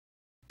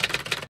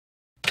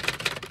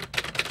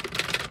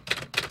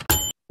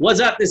What's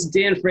up? This is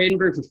Dan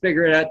Fradenburgh from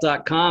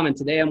FIGGERRIDOUT.com, and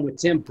today I'm with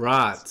Tim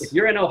Bratz. If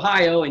you're in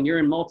Ohio and you're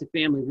in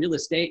multifamily real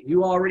estate,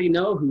 you already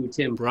know who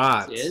Tim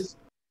Bratz is.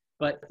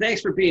 But thanks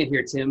for being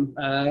here, Tim.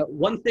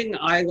 One thing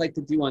I like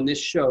to do on this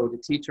show to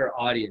teach our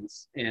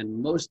audience,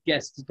 and most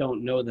guests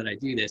don't know that I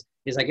do this,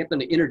 is I get them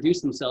to introduce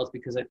themselves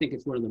because I think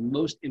it's one of the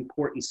most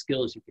important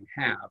skills you can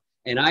have.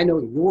 And I know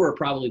you're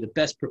probably the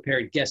best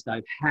prepared guest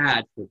I've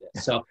had for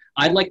this. So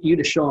I'd like you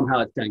to show them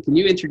how it's done. Can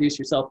you introduce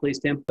yourself, please,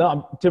 Tim? No,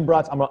 I'm Tim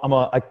Bratz. I'm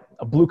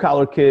a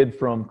blue-collar kid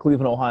from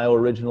Cleveland, Ohio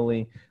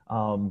originally,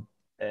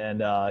 and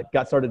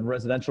got started in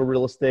residential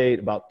real estate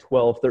about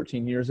 12,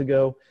 13 years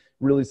ago.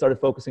 Really started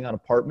focusing on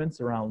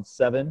apartments around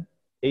 7,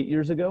 8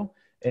 years ago.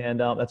 And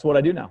that's what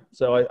I do now.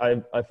 So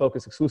I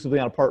focus exclusively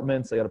on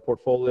apartments. I got a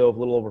portfolio of a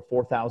little over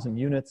 4,000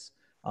 units,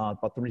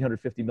 about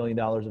 $350 million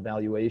of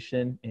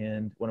valuation.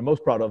 And what I'm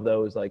most proud of,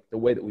 though, is like the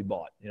way that we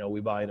bought. You know,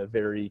 we buy in a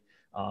very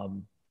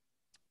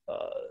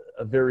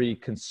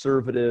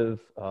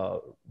conservative,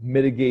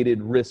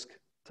 mitigated risk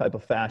type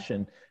of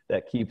fashion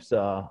that keeps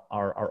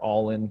our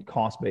all-in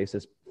cost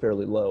basis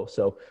fairly low.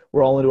 So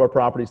we're all into our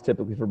properties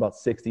typically for about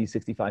 60,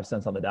 65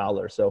 cents on the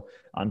dollar. So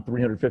on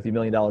 $350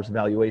 million of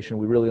valuation,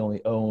 we really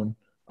only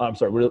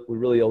we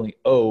really only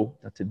owe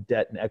to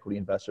debt and equity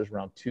investors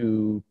around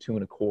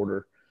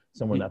 2.25,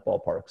 somewhere in that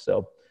ballpark.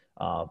 So,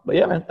 but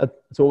yeah, man,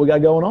 that's what we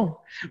got going on.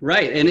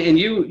 Right. And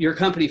your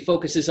company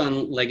focuses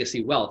on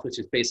legacy wealth, which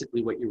is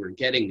basically what you were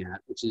getting at,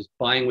 which is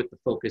buying with the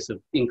focus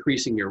of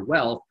increasing your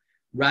wealth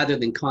rather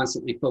than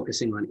constantly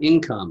focusing on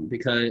income.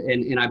 Because,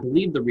 and I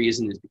believe the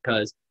reason is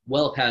because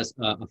wealth has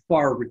a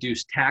far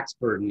reduced tax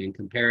burden in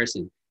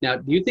comparison. Now,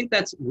 do you think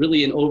that's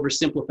really an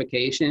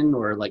oversimplification,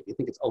 or like you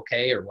think it's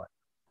okay, or what?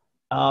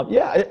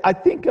 Yeah, I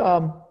think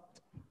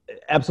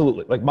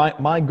absolutely. Like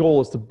my goal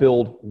is to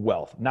build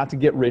wealth, not to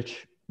get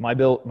rich. My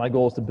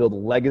goal is to build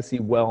legacy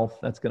wealth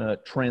that's going to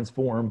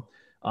transform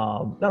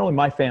not only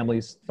my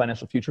family's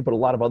financial future, but a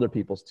lot of other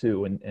people's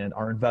too, and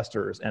our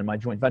investors and my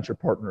joint venture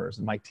partners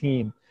and my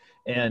team.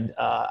 And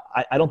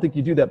I don't think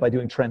you do that by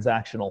doing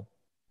transactional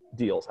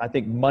deals. I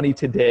think money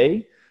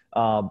today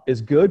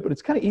is good, but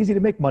it's kind of easy to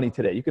make money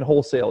today. You can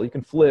wholesale, you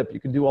can flip, you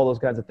can do all those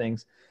kinds of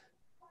things.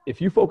 If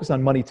you focus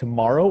on money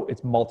tomorrow,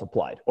 it's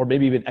multiplied, or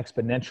maybe even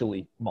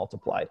exponentially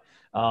multiplied,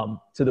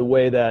 to the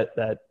way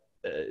that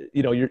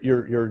you know,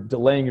 you're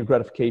delaying your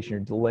gratification, you're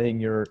delaying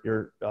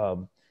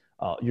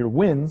your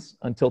wins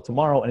until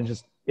tomorrow,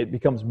 and it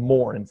becomes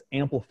more, and it's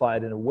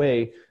amplified in a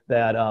way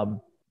that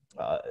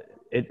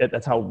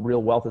that's how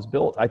real wealth is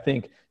built. I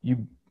think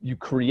you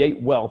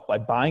create wealth by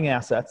buying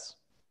assets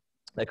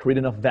that create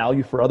enough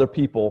value for other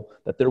people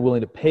that they're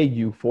willing to pay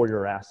you for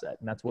your asset.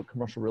 And that's what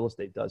commercial real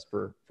estate does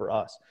for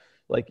us.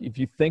 Like, if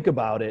you think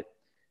about it,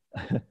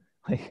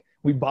 like,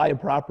 we buy a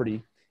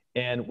property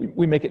and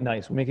we make it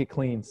nice. We make it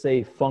clean,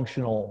 safe,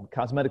 functional,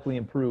 cosmetically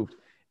improved.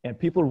 And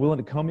people are willing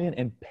to come in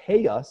and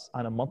pay us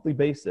on a monthly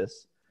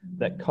basis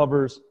that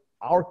covers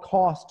our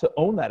cost to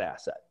own that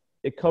asset.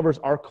 It covers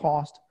our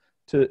cost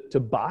to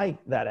buy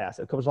that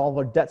asset. It covers all of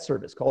our debt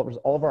service, covers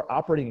all of our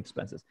operating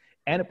expenses,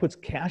 and it puts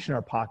cash in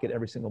our pocket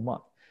every single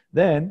month.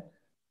 Then,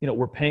 you know,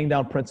 we're paying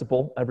down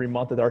principal every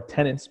month that our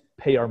tenants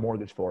pay our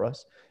mortgage for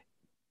us.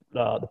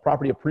 The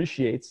property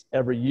appreciates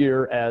every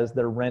year as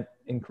their rent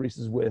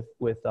increases with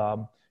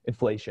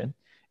inflation.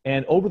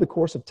 And over the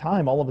course of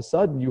time, all of a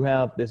sudden you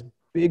have this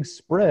big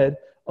spread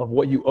of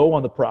what you owe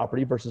on the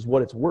property versus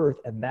what it's worth.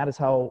 And that is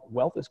how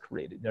wealth is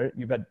created.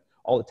 You've had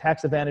all the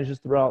tax advantages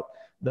throughout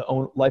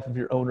the life of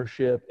your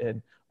ownership and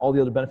all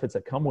the other benefits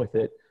that come with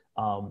it.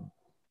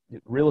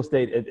 Real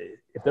estate,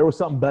 if there was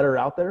something better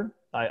out there,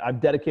 I've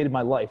dedicated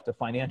my life to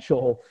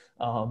financial,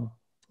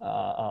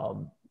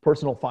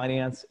 personal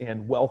finance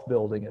and wealth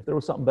building. If there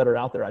was something better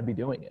out there, I'd be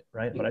doing it,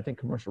 right? But I think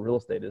commercial real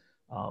estate is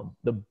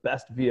the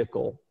best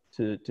vehicle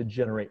to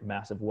generate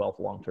massive wealth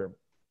long term.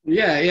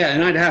 Yeah,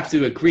 and I'd have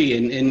to agree.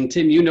 And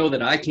Tim, you know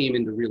that I came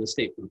into real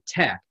estate from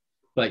tech,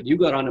 but you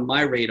got onto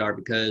my radar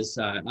because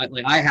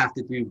I have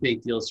to do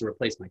big deals to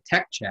replace my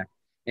tech check,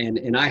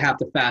 and I have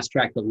to fast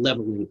track the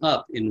leveling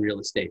up in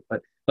real estate.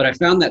 But I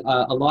found that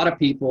a lot of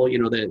people, you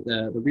know,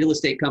 the real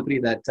estate company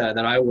that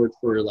I worked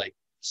for like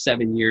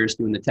 7 years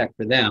doing the tech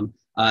for them,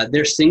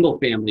 they're single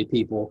family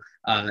people.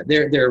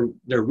 They're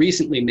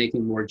recently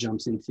making more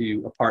jumps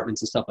into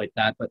apartments and stuff like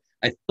that. But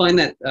I find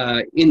that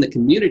in the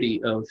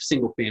community of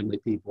single family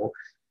people,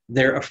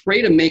 they're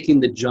afraid of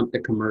making the jump to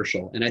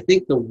commercial. And I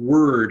think the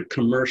word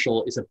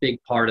commercial is a big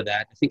part of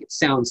that. I think it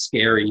sounds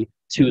scary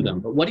to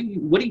them. But what do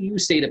you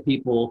say to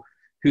people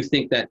who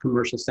think that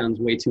commercial sounds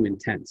way too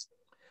intense?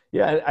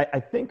 Yeah, I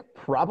think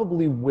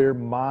probably where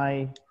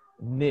my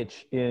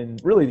niche in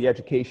really the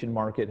education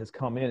market has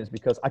come in is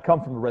because I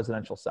come from the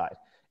residential side,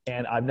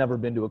 and I've never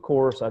been to a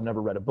course. I've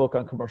never read a book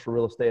on commercial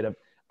real estate.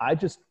 I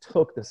just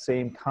took the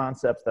same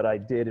concepts that I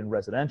did in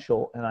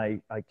residential and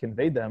I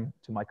conveyed them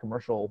to my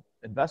commercial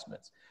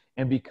investments.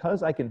 And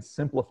because I can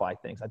simplify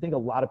things, I think a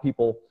lot of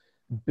people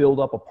build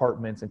up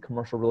apartments and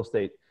commercial real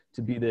estate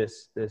to be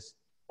this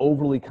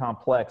overly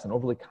complex and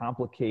overly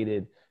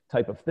complicated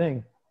type of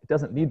thing. It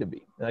doesn't need to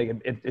be.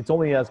 Like, it's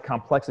only as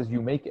complex as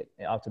you make it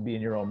out to be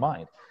in your own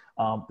mind.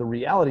 The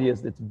reality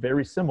is it's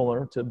very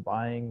similar to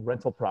buying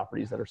rental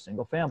properties that are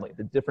single family.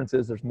 The difference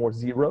is there's more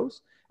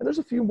zeros and there's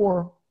a few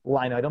more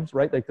line items,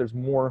 right? Like there's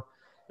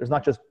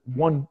not just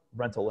one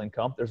rental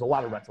income. There's a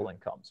lot of rental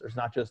incomes. There's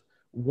not just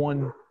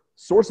one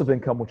source of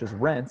income, which is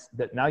rents,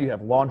 that now you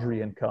have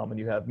laundry income and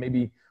you have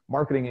maybe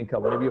marketing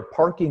income, maybe you have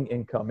parking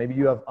income, maybe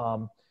you have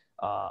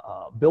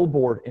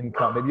billboard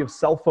income, maybe you have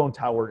cell phone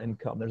tower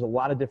income. There's a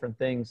lot of different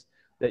things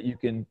that you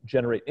can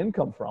generate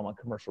income from on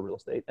commercial real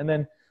estate. And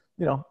then,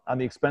 on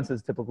the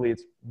expenses, typically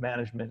it's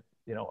management,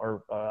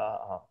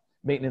 or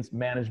maintenance,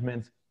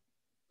 management,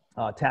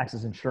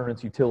 taxes,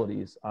 insurance,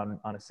 utilities on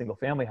a single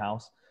family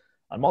house.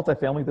 On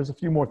multifamily, there's a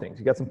few more things.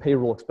 You got some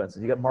payroll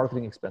expenses, you got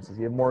marketing expenses,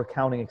 you have more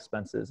accounting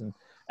expenses and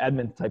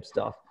admin type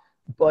stuff.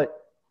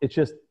 But it's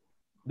just,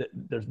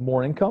 there's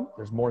more income,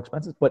 there's more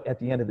expenses, but at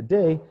the end of the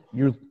day,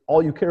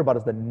 all you care about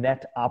is the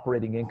net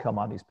operating income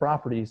on these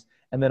properties,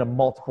 and then a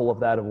multiple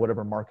of that of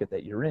whatever market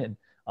that you're in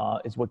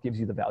is what gives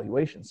you the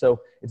valuation. So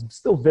it's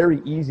still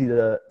very easy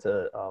to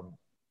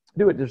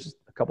do it. There's just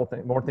a couple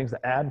more things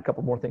to add, a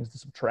couple more things to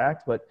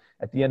subtract, but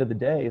at the end of the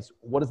day, it's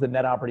what is the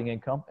net operating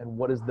income and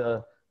what is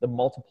the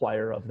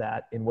multiplier of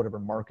that in whatever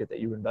market that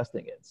you're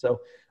investing in.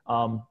 So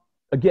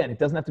again, it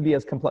doesn't have to be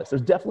as complex.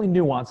 There's definitely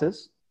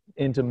nuances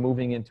into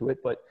moving into it,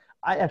 but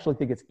I actually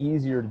think it's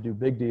easier to do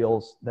big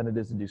deals than it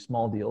is to do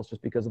small deals,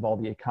 just because of all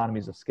the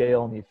economies of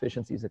scale and the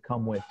efficiencies that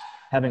come with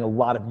having a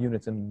lot of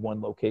units in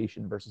one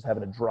location versus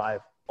having to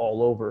drive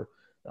all over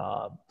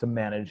to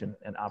manage and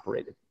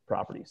operate a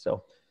property.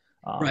 So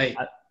right.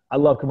 I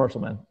love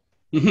commercial, man.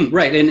 Mm-hmm,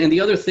 right. And the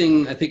other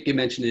thing I think you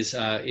mentioned is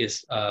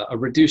a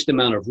reduced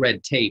amount of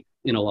red tape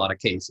in a lot of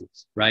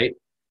cases, right?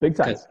 Big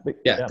time.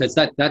 Because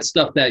that's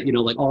stuff that,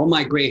 like all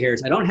my gray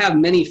hairs, I don't have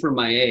many for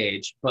my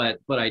age, but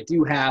I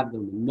do have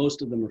them.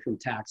 Most of them are from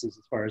taxes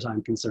as far as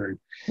I'm concerned.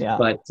 Yeah.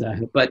 But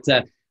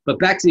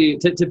back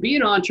to be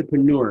an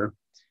entrepreneur,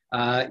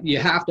 you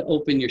have to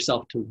open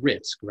yourself to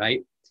risk,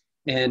 right?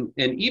 And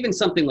even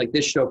something like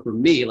this show for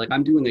me, like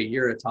I'm doing a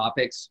year of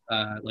topics,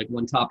 like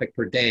one topic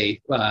per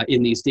day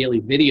in these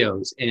daily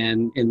videos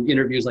and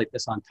interviews like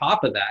this on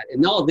top of that.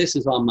 And all of this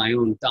is on my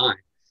own dime.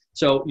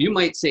 So you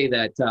might say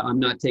that I'm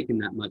not taking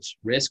that much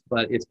risk,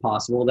 but it's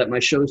possible that my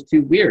show's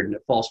too weird and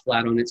it falls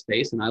flat on its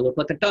face and I look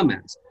like a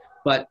dumbass.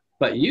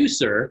 But you,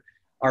 sir,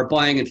 are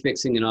buying and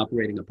fixing and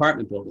operating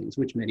apartment buildings,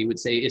 which many would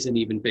say is an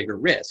even bigger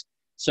risk.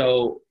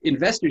 So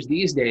investors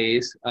these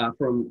days,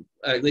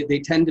 they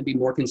tend to be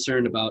more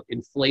concerned about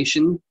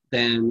inflation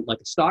than like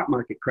a stock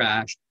market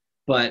crash.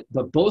 But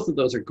both of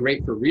those are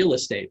great for real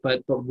estate.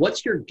 But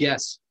what's your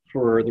guess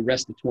for the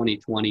rest of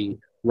 2020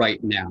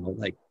 right now,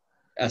 like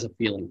as a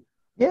feeling?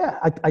 Yeah,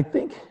 I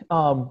think,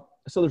 so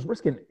there's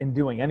risk in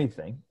doing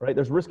anything, right?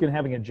 There's risk in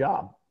having a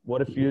job.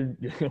 What if your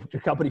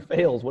company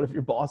fails? What if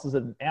your boss is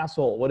an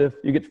asshole? What if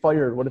you get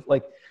fired? What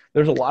if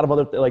there's a lot of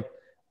other,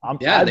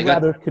 I'd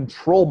rather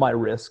control my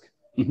risk,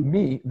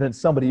 me, than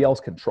somebody else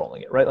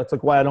controlling it, right? That's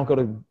like why I don't go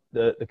to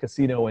the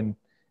casino and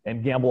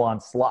gamble on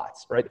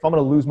slots, right? If I'm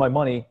going to lose my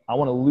money, I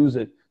want to lose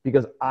it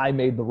because I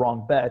made the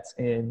wrong bets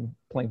in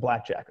playing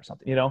blackjack or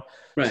something,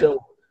 Right.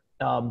 So,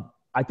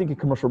 I think in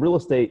commercial real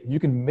estate, you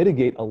can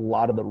mitigate a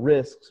lot of the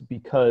risks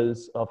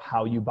because of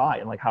how you buy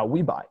and like how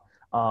we buy.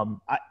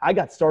 I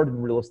got started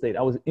in real estate.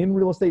 I was in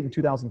real estate in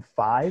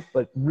 2005,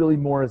 but really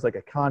more as like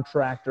a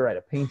contractor. I had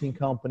a painting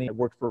company. I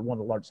worked for one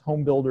of the largest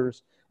home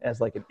builders as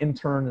like an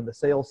intern in the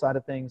sales side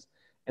of things.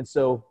 And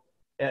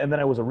then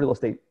I was a real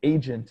estate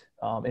agent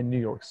in New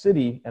York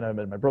City, and I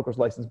had my broker's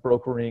license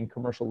brokering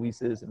commercial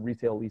leases and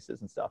retail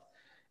leases and stuff.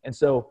 And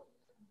so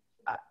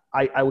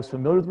I was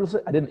familiar with real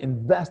estate. I didn't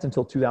invest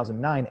until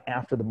 2009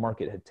 after the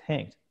market had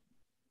tanked.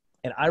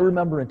 And I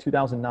remember in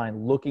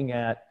 2009 looking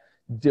at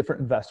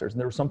different investors. And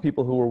there were some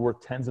people who were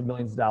worth tens of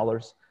millions of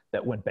dollars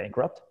that went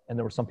bankrupt. And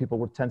there were some people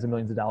worth tens of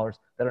millions of dollars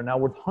that are now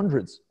worth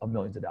hundreds of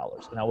millions of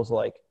dollars. And I was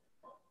like,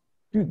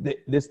 dude,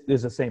 this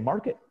is the same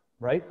market,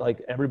 right?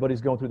 Like everybody's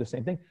going through the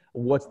same thing.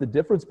 What's the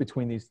difference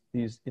between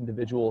these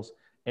individuals?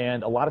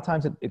 And a lot of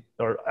times,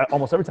 or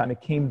almost every time, it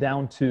came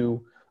down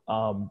to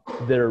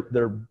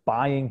their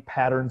buying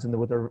patterns and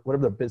whatever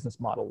their business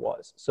model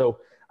was. So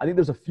I think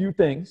there's a few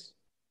things.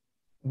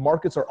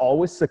 Markets are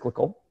always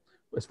cyclical.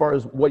 As far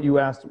as what you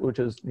asked, which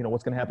is,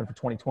 what's going to happen for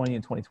 2020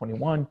 and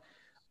 2021,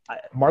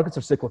 markets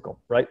are cyclical,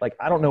 right? Like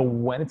I don't know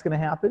when it's going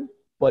to happen,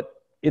 but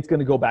it's going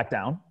to go back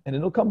down and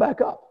it'll come back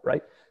up,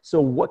 right?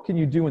 So what can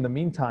you do in the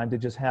meantime to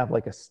just have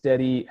like a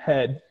steady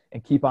head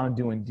and keep on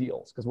doing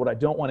deals? Because what I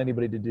don't want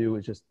anybody to do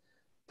is just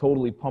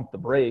totally pump the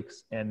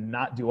brakes and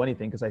not do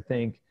anything, because I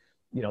think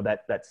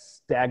that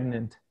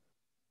stagnant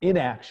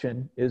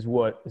inaction is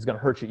what is going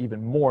to hurt you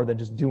even more than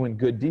just doing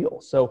good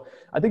deals. So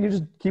I think you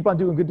just keep on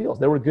doing good deals.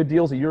 There were good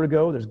deals a year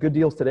ago. There's good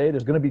deals today.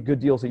 There's going to be good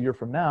deals a year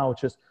from now.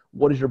 It's just,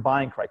 what is your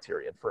buying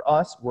criteria? For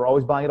us, we're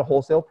always buying at a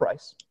wholesale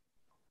price.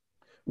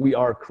 We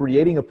are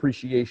creating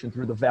appreciation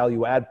through the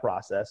value add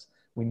process.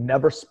 We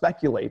never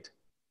speculate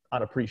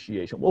on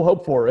appreciation. We'll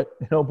hope for it,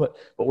 but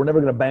we're never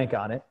going to bank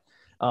on it.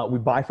 We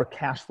buy for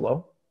cash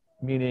flow.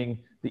 meaning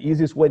the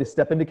easiest way to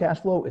step into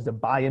cash flow is to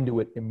buy into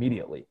it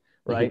immediately,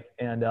 right?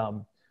 And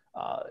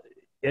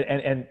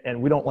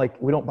we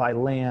don't buy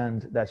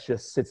land that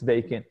just sits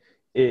vacant.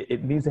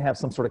 It needs to have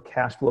some sort of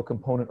cash flow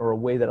component or a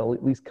way that'll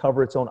at least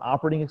cover its own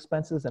operating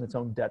expenses and its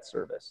own debt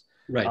service.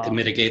 Right, to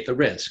mitigate the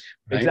risk.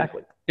 Right?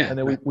 Exactly. Yeah, and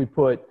then we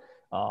put,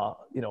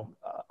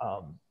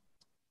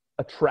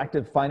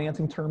 attractive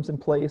financing terms in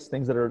place,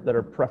 things that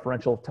are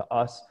preferential to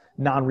us,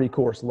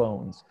 non-recourse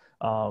loans,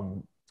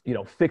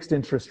 fixed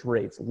interest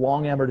rates,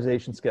 long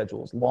amortization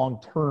schedules, long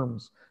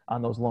terms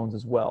on those loans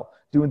as well.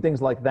 Doing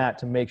things like that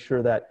to make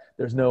sure that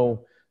there's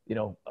no,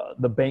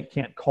 the bank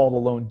can't call the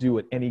loan due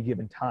at any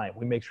given time.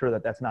 We make sure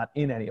that that's not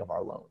in any of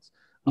our loans.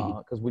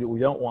 Because what we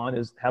don't want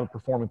is have a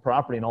performing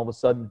property and all of a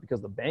sudden,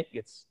 because the bank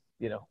gets,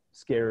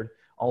 scared,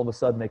 all of a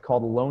sudden they call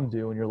the loan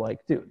due and you're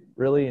like, dude,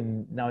 really?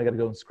 And now I got to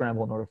go and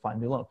scramble in order to find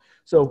a new loan.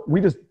 So we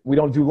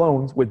don't do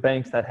loans with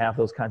banks that have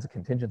those kinds of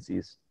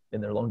contingencies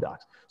in their loan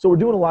docs. So we're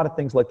doing a lot of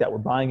things like that. We're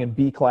buying in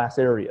B-class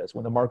areas.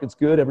 When the market's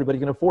good, everybody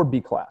can afford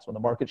B-class. When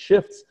the market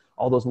shifts,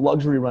 all those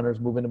luxury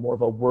runners move into more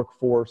of a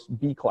workforce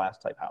B-class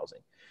type housing.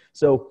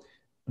 So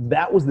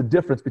that was the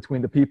difference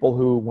between the people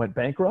who went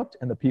bankrupt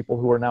and the people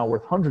who are now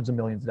worth hundreds of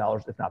millions of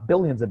dollars, if not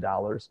billions of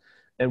dollars,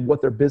 and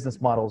what their business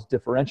model is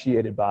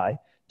differentiated by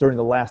during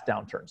the last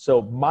downturn.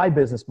 So my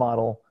business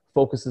model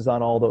focuses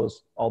on all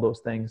those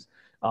things.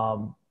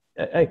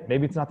 Hey,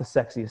 maybe it's not the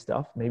sexiest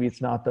stuff. Maybe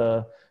it's not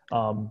the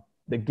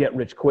get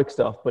rich quick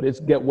stuff, but it's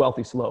get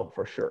wealthy slow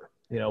for sure.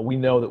 We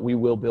know that we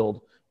will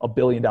build $1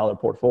 billion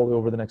portfolio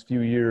over the next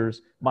few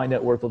years. My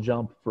net worth will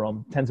jump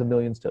from tens of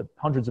millions to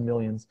hundreds of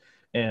millions.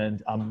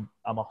 And I'm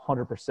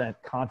 100%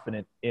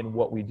 confident in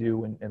what we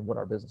do and what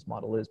our business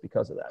model is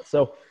because of that.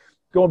 So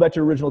going back to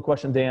your original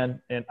question, Dan,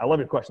 and I love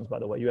your questions, by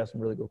the way. You asked some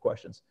really good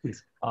questions.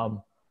 Please. I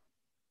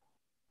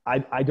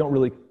don't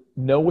really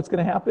know what's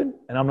going to happen,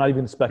 and I'm not even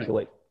going to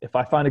speculate. If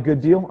I find a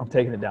good deal, I'm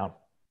taking it down.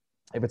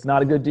 If it's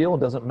not a good deal, it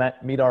doesn't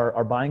meet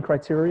our buying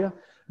criteria,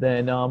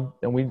 then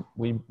we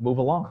move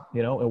along,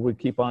 and we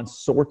keep on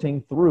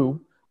sorting through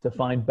to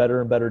find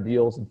better and better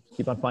deals and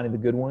keep on finding the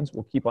good ones.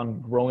 We'll keep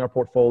on growing our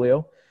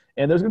portfolio.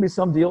 And there's going to be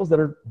some deals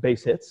that are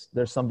base hits.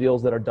 There's some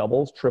deals that are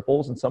doubles,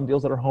 triples, and some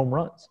deals that are home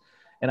runs.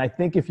 And I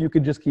think if you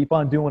could just keep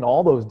on doing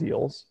all those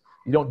deals,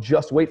 you don't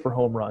just wait for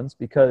home runs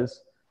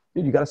because,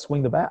 dude, you got to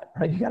swing the bat,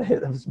 right? You got to hit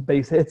those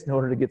base hits in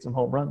order to get some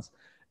home runs.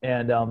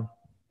 And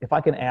if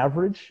I can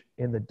average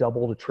in the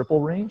double to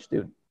triple range,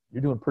 dude,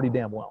 you're doing pretty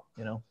damn well,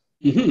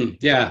 Mm-hmm.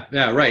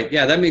 Yeah, right.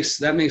 Yeah, that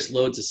makes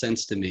loads of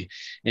sense to me.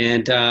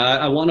 And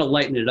I want to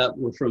lighten it up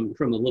from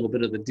a little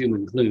bit of the doom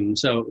and gloom.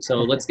 So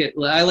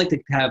I like to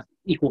have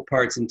equal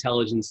parts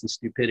intelligence and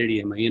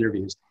stupidity in my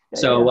interviews.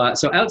 So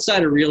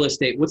outside of real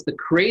estate, what's the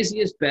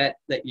craziest bet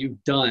that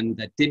you've done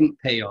that didn't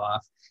pay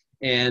off?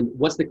 And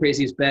what's the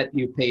craziest bet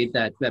you paid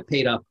that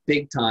paid off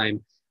big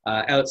time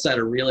outside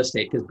of real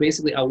estate? Because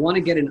basically I want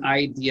to get an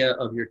idea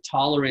of your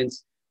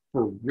tolerance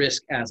for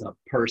risk as a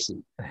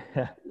person,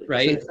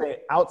 right? So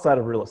outside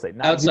of real estate,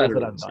 not outside of that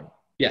real I've estate. done.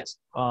 Yes.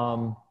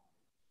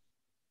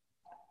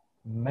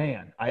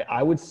 Man,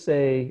 I would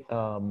say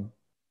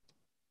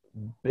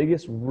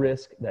biggest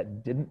risk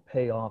that didn't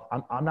pay off.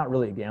 I'm not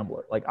really a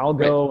gambler. Like I'll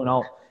go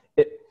and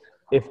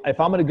if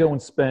I'm going to go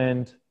and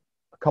spend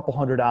a couple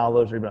 $100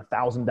 or even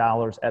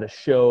 $1,000 at a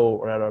show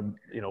or at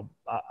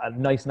a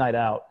nice night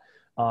out,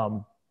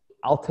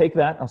 I'll take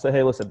that. I'll say,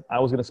 hey, listen, I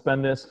was going to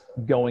spend this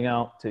going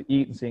out to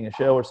eat and seeing a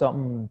show or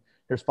something.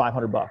 Here's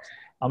 $500.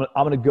 I'm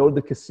going to go to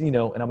the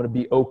casino and I'm going to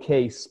be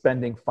okay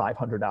spending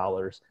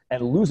 $500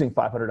 and losing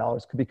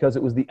 $500 because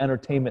it was the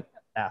entertainment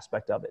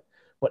aspect of it.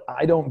 But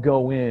I don't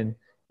go in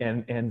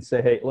and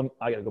say, hey,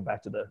 I got to go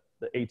back to the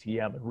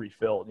ATM and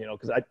refill,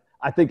 because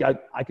I think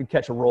I could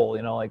catch a roll,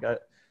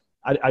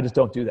 I just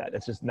don't do that.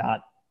 It's just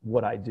not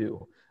what I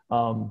do.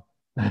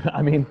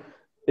 I mean,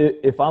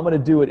 if I'm going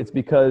to do it, it's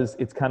because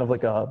it's kind of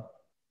like a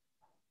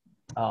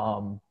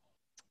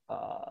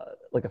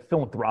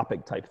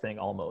philanthropic type thing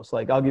almost.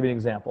 Like I'll give you an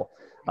example.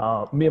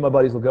 Me and my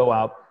buddies will go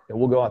out and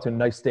we'll go out to a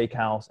nice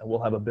steakhouse and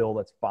we'll have a bill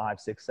that's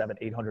 $500,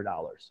 $600, $700,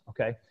 $800.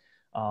 Okay.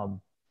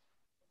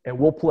 And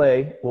we'll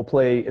play,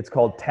 it's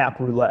called tap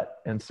roulette.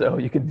 And so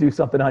you can do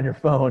something on your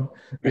phone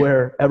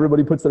where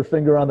everybody puts their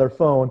finger on their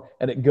phone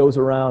and it goes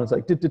around. It's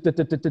like, and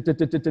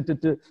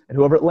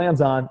whoever it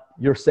lands on,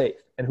 you're safe.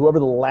 And whoever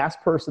the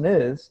last person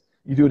is,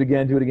 you do it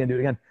again.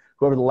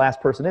 Whoever the last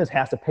person is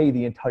has to pay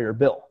the entire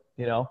bill,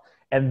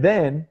 and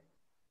then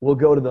we'll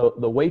go to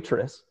the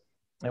waitress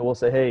and we'll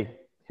say, hey,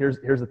 here's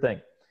the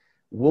thing.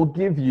 We'll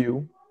give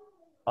you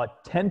a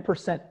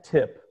 10%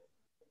 tip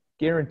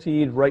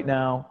guaranteed right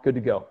now. Good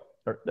to go.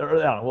 Or I don't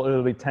know,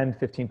 it'll be 10,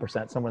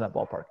 15%, somewhere in that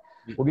ballpark.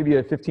 We'll give you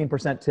a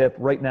 15% tip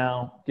right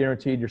now,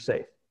 guaranteed you're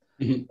safe.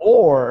 Mm-hmm.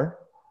 Or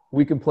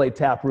we can play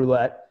tap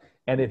roulette.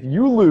 And if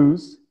you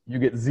lose, you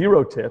get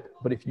 0 tip.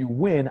 But if you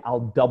win,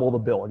 I'll double the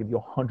bill. I'll give you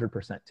a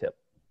 100% tip.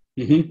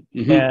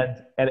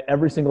 And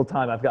every single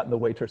time I've gotten the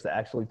waitress to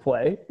actually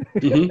play.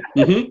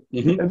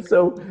 Mm-hmm.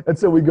 And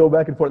so we go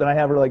back and forth, and I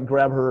have her like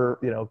grab her,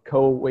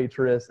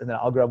 co-waitress, and then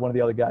I'll grab one of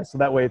the other guys. So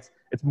that way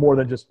it's more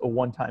than just a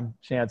one-time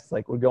chance. It's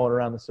like we're going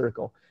around the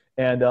circle.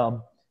 And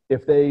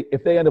if they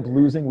end up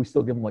losing, we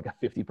still give them like a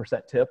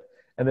 50% tip.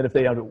 And then if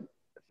they end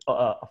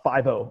up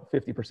 5-0,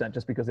 50%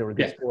 just because they were a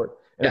good sport.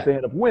 And if they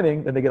end up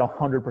winning, then they get a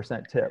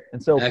 100% tip.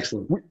 And so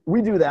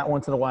we do that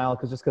once in a while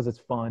because it's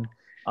fun.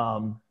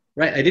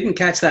 Right. I didn't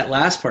catch that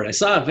last part. I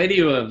saw a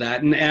video of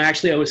that. And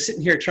actually, I was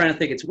sitting here trying to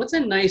think, what's a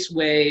nice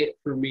way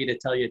for me to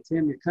tell you,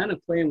 Tim, you're kind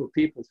of playing with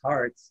people's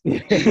hearts, and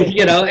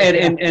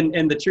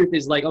the truth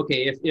is like,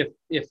 okay,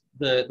 if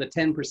the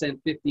 10%,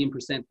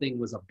 15% thing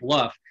was a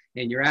bluff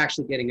and you're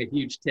actually getting a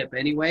huge tip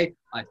anyway,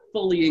 I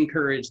fully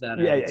encourage that.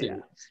 Yeah.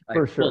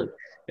 For sure.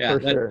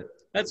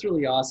 That's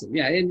really awesome.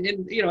 Yeah.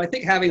 And I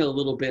think having a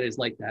little bit is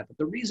like that. But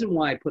the reason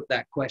why I put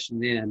that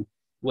question in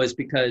was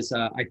because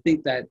I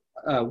think that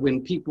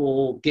when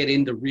people get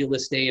into real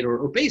estate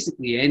or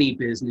basically any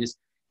business,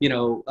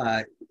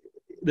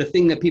 the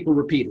thing that people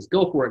repeat is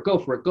go for it, go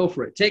for it, go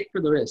for it, take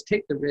the risk,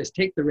 take the risk,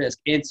 take the risk.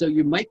 And so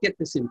you might get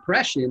this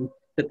impression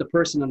that the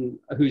person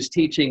who's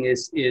teaching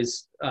is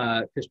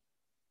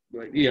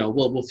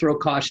will throw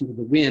caution to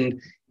the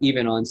wind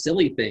even on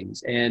silly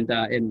things. And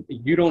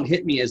you don't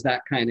hit me as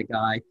that kind of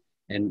guy.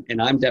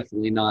 And I'm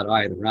definitely not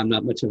either. I'm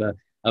not much of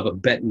a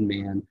betting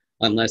man,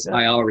 unless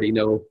I already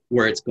know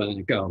where it's going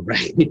to go,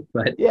 right?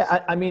 But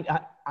yeah,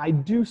 I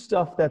do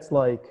stuff that's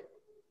like,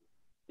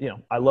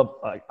 I love,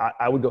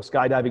 I would go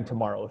skydiving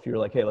tomorrow. If you're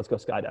like, hey, let's go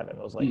skydiving.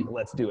 I was like,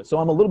 let's do it. So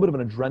I'm a little bit of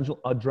an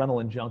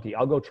adrenaline junkie.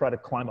 I'll go try to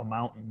climb a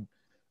mountain.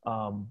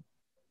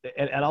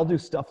 And I'll do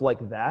stuff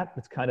like that.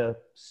 It's kind of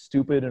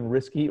stupid and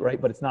risky,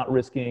 right? But it's not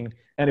risking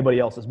anybody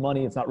else's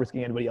money. It's not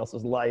risking anybody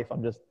else's life.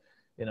 I'm just,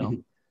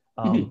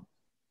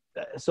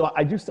 so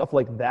I do stuff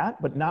like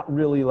that, but not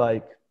really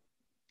like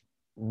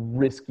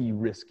risky.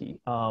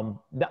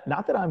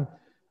 Not that I'm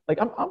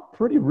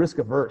pretty risk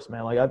averse,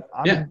 man. Like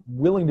I'm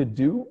willing to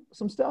do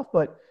some stuff,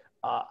 but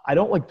I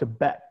don't like to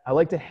bet. I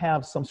like to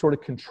have some sort of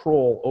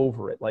control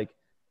over it. Like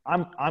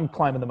I'm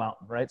climbing the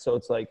mountain, right? So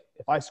it's like,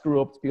 if I screw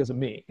up, it's because of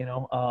me,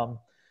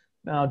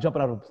 now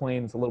jumping out of a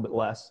plane is a little bit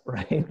less,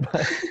 right?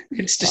 But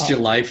it's just your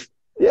life.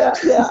 Yeah.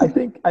 I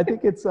think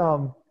it's,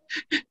 I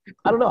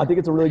don't know. I think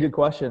it's a really good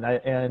question.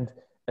 And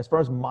as far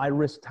as my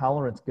risk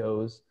tolerance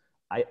goes,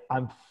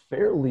 I'm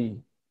fairly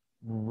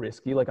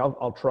risky. Like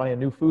I'll try a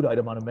new food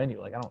item on a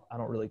menu. Like I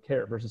don't really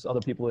care, versus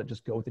other people that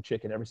just go with the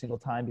chicken every single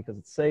time because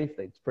it's safe,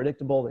 it's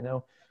predictable, they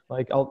know.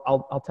 Like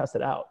I'll test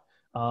it out.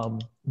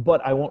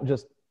 But I won't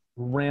just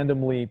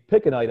randomly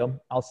pick an item.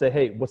 I'll say,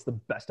 hey, what's the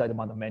best item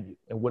on the menu?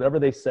 And whatever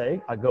they say,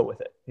 I go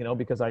with it,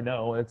 because I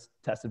know it's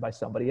tested by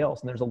somebody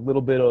else. And there's a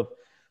little bit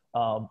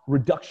of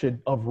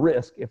reduction of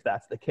risk if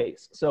that's the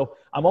case. So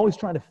I'm always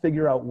trying to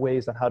figure out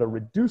ways on how to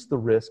reduce the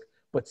risk,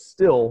 but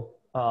still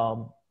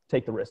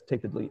take the risk,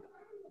 take the lead.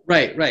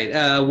 Right.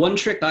 One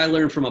trick I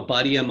learned from a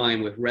buddy of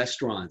mine with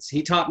restaurants,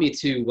 he taught me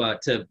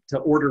to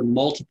order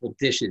multiple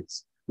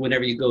dishes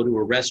whenever you go to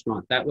a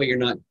restaurant. That way you're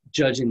not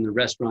judging the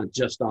restaurant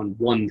just on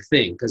one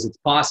thing, because it's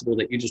possible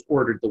that you just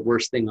ordered the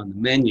worst thing on the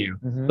menu.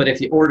 But if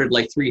you ordered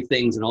like 3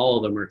 things and all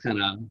of them are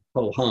kind of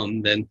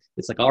ho-hum, then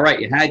it's like, all right,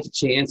 you had your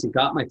chance. You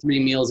got my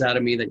 3 meals out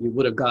of me that you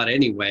would have got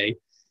anyway.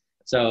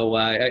 So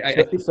I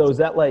think. So is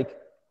that like,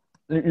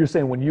 you're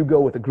saying when you go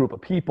with a group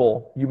of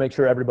people, you make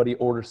sure everybody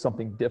orders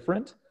something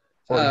different?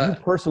 Or are you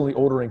personally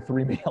ordering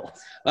 3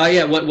 meals?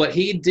 Yeah, what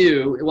he'd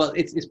do, well,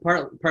 it's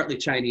partly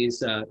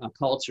Chinese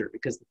culture,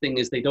 because the thing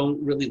is they don't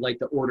really like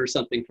to order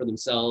something for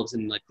themselves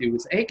and like do,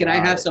 hey, can I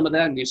have some of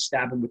that? And you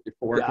stab them with your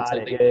fork.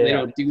 They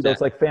don't do that. So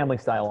it's like family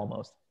style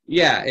almost.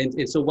 Yeah,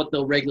 and so what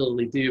they'll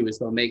regularly do is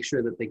they'll make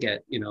sure that they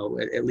get,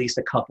 at least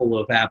a couple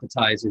of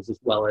appetizers as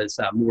well as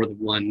more than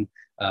one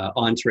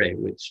entree,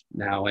 which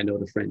now I know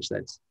the French,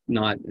 that's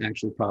not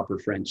actually proper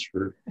French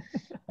for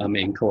a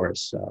main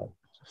course. So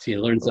you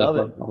learn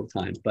stuff all the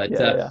time.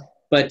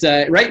 But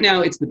right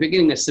now it's the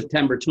beginning of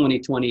September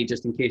 2020,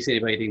 just in case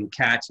anybody didn't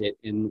catch it.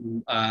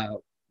 And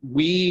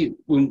we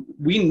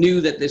knew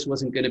that this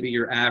wasn't going to be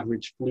your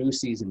average flu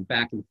season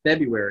back in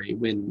February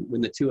when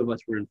the 2 of us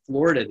were in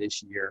Florida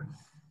this year.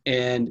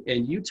 And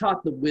you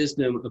taught the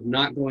wisdom of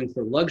not going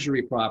for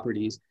luxury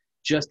properties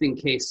just in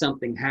case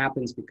something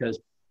happens, because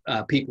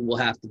people will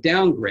have to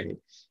downgrade.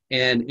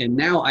 And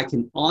now I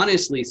can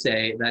honestly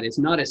say that it's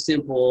not as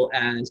simple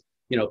as,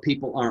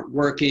 people aren't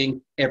working,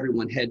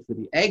 everyone head for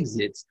the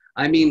exits.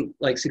 I mean,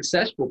 like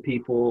successful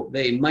people,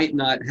 they might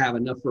not have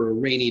enough for a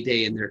rainy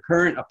day in their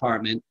current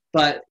apartment,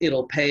 but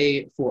it'll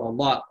pay for a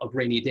lot of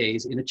rainy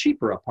days in a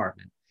cheaper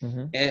apartment.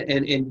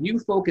 And you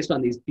focused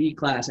on these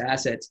B-class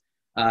assets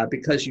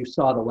because you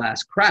saw the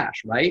last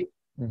crash, right?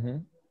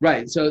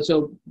 Right.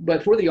 So,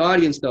 but for the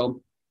audience though,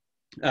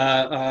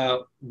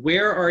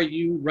 where are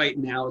you right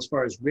now as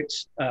far as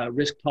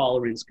risk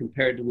tolerance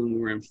compared to when we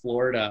were in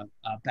Florida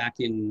back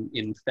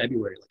in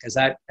February?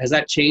 Like, has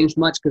that changed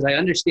much? Because I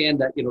understand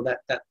that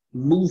that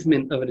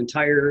movement of an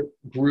entire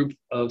group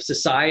of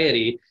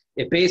society,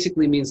 it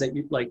basically means that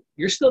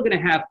you're still going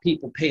to have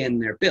people paying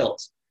their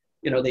bills.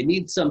 They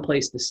need some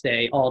place to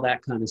stay, all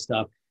that kind of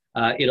stuff.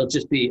 It'll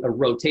just be a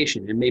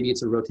rotation, and maybe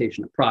it's a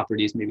rotation of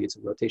properties, maybe it's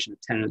a rotation of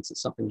tenants or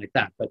something like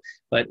that.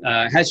 But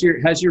has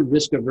your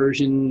risk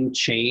aversion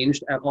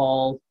changed at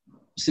all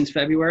since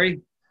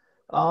February?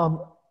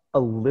 A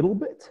little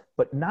bit,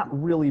 but not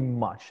really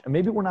much. And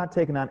maybe we're not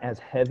taking on as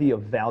heavy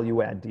of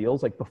value add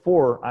deals. Like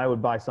before, I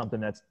would buy something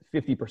that's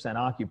 50%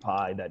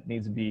 occupied that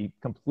needs to be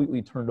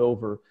completely turned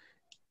over.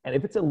 And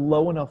if it's a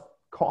low enough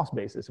cost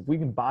basis, if we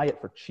can buy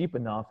it for cheap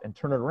enough and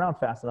turn it around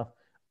fast enough,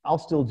 I'll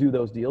still do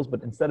those deals.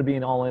 But instead of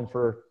being all in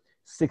for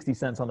 60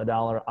 cents on the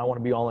dollar, I want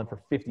to be all in for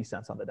 50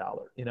 cents on the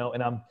dollar,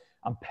 and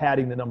I'm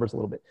padding the numbers a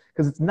little bit,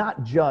 because it's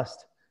not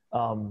just,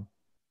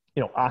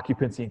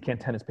 occupancy and can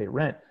tenants pay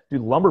rent.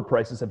 Dude, lumber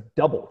prices have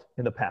doubled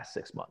in the past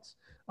 6 months.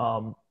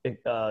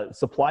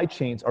 Supply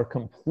chains are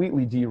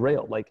completely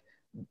derailed. Like,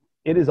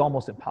 it is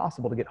almost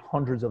impossible to get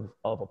hundreds of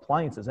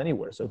appliances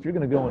anywhere. So if you're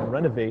going to go and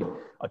renovate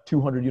a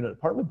 200-unit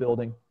apartment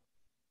building,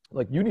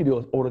 like, you need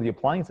to order the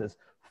appliances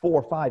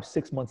 4, 5,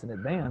 6 months in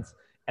advance,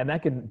 and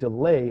that can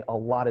delay a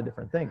lot of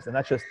different things. And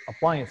that's just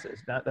appliances.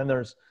 Then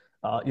there's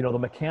the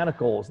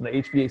mechanicals and the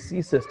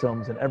HVAC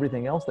systems and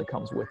everything else that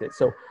comes with it.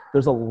 So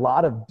there's a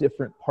lot of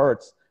different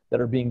parts that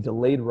are being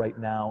delayed right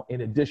now,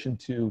 in addition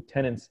to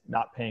tenants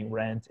not paying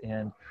rent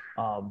and,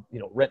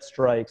 rent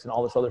strikes and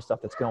all this other stuff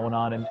that's going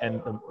on,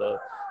 and the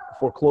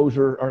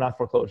foreclosure, or not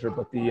foreclosure,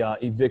 but the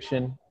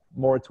eviction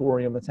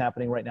moratorium that's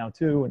happening right now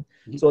too.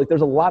 And so, like,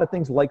 there's a lot of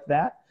things like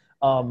that.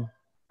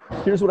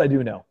 Here's what I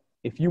do know.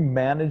 If you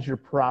manage your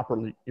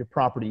property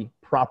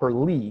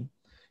properly,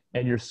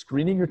 and you're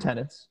screening your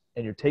tenants,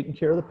 and you're taking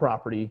care of the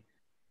property,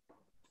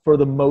 for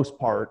the most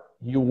part,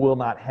 you will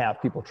not have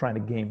people trying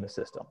to game the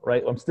system,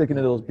 right? I'm sticking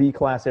to those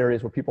B-class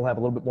areas where people have a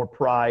little bit more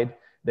pride.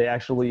 They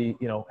actually,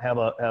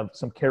 have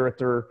some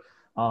character,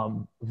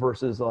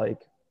 versus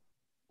like,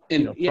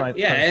 and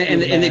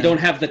they don't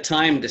have the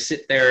time to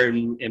sit there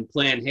and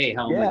plan, hey,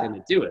 how am I going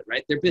to do it,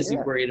 right? They're busy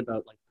worried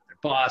about, like, what their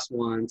boss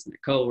wants and their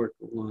coworker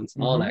wants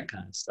and all that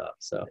kind of stuff.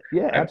 So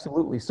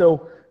absolutely.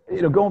 So,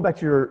 going back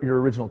to your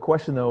original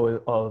question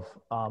though, of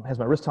has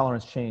my risk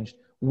tolerance changed?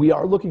 We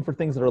are looking for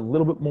things that are a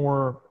little bit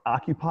more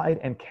occupied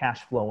and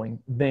cash flowing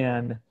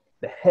than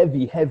the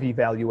heavy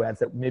value adds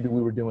that maybe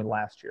we were doing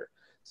last year.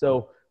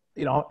 So,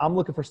 I'm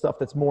looking for stuff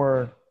that's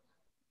more,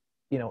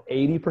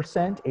 80%,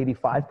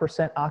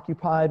 85%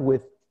 occupied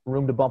with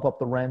room to bump up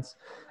the rents.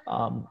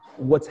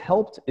 What's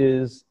helped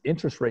is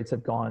interest rates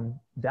have gone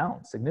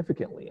down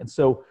significantly. And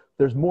so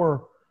there's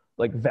more,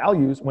 like,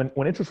 values. When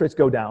interest rates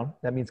go down,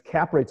 that means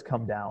cap rates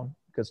come down,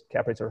 because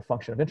cap rates are a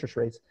function of interest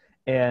rates.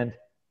 And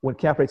when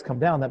cap rates come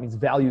down, that means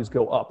values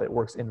go up. It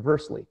works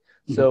inversely.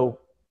 Mm-hmm. So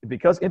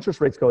because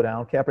interest rates go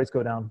down, cap rates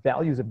go down,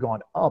 values have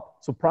gone up.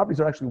 So properties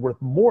are actually worth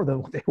more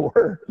than what they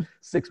were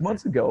 6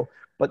 months ago.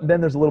 But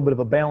then there's a little bit of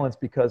a balance,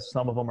 because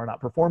some of them are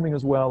not performing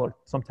as well, or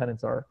some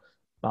tenants are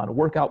on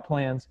workout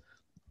plans.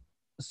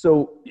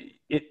 So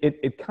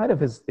it kind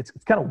of is, it's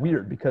kind of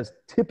weird, because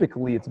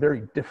typically it's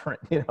very different,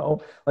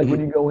 like when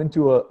you go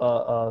into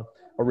a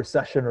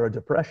recession or a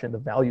depression, the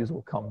values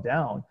will come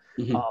down.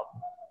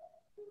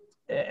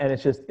 And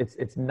it's just,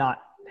 it's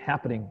not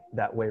happening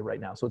that way right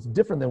now. So it's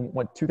different than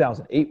what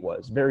 2008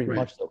 was, very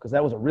much so, because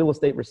that was a real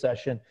estate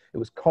recession. It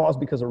was caused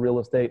because of real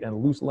estate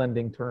and loose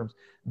lending terms.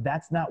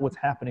 That's not what's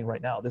happening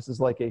right now. This is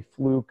like a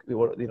fluke,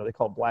 they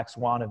call it black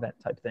swan event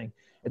type thing.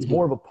 It's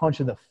more of a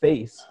punch in the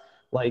face,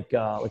 like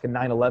a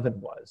 9/11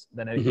 was,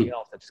 than anything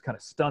else, that just kind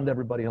of stunned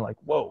everybody, and like,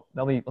 whoa,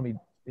 let me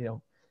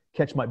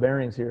catch my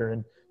bearings here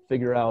and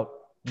figure out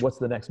what's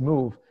the next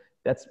move.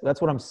 That's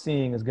what I'm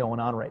seeing is going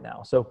on right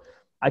now. So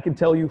I can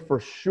tell you for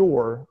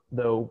sure,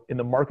 though, in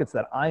the markets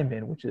that I'm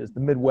in, which is the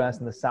Midwest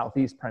and the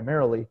Southeast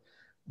primarily,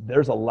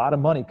 there's a lot of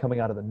money coming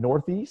out of the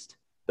Northeast,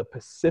 the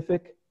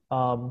Pacific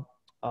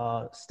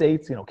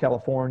states,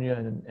 California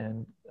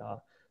and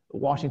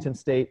Washington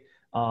State,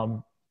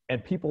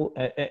 and people,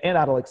 and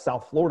out of like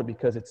South Florida,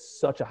 because it's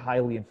such a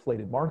highly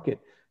inflated market.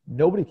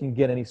 Nobody can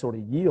get any sort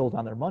of yield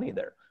on their money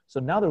there.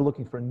 So now they're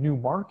looking for new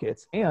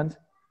markets. And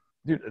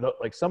dude,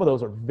 like, some of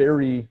those are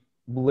very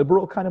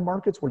liberal kind of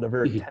markets where they're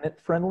very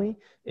tenant friendly,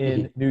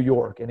 in New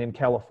York and in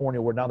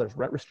California, where now there's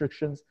rent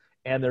restrictions,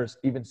 and there's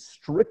even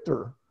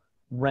stricter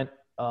rent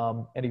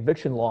and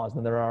eviction laws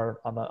than there are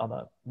on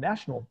the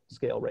national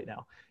scale right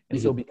now. And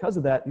so because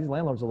of that, these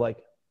landlords are like,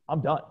 I'm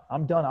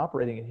done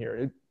operating in here.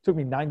 It took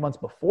me 9 months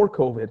before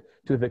COVID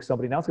to evict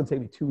somebody. Now it's going to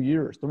take me 2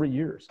 years, 3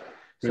 years.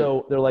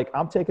 So they're like,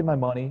 I'm taking my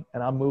money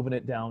and I'm moving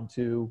it down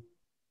to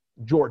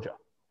Georgia,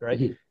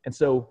 right? And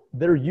so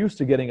they're used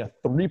to getting a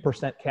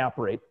 3% cap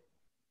rate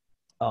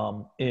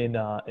in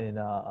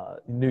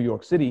New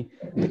York City.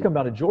 They come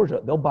down to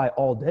Georgia, they'll buy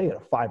all day at a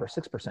 5 or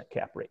 6%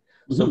 cap rate.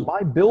 So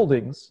my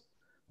buildings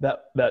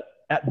that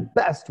at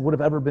best would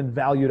have ever been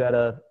valued at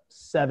a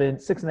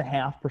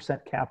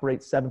 6.5% cap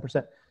rate,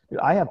 7%.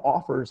 I have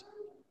offers,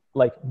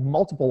 like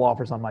multiple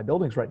offers on my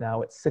buildings right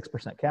now at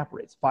 6% cap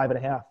rates,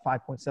 5.5,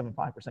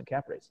 5.75%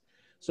 cap rates.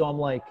 So I'm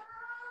like,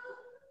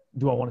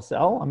 do I want to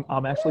sell?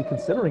 I'm actually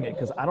considering it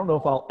because I don't know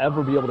if I'll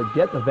ever be able to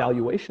get the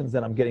valuations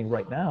that I'm getting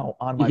right now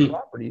on my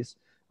properties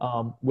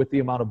with the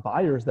amount of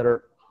buyers that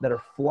are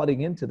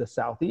flooding into the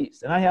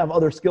Southeast. And I have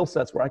other skill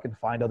sets where I can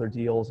find other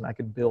deals and I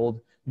can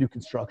build new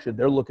construction.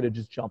 They're looking to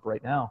just jump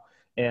right now.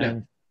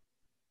 And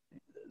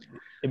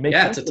it makes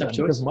sense it's a tough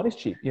choice because money's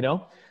cheap, you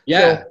know?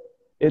 Yeah. So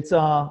it's,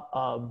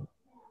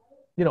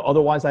 you know,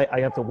 otherwise I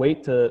have to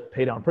wait to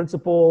pay down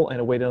principal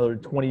and wait another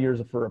 20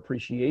 years for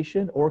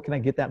appreciation, or can I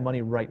get that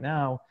money right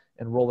now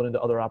and roll it into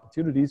other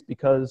opportunities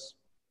because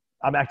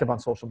I'm active on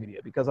social media,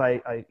 because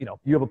I you know,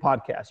 you have a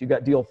podcast, you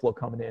got deal flow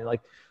coming in.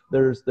 Like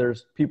there's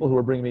people who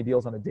are bringing me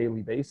deals on a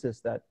daily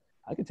basis that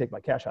I could take my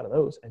cash out of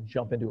those and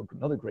jump into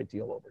another great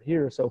deal over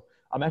here. So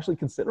I'm actually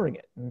considering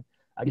it. And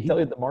I can tell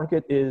you the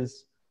market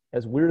is,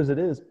 as weird as it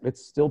is,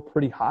 it's still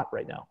pretty hot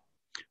right now.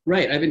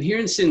 Right. I've been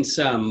hearing since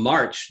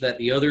March that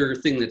the other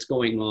thing that's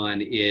going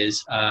on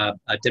is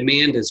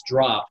demand has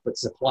dropped, but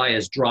supply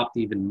has dropped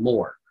even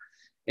more.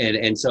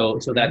 And so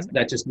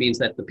that just means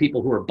that the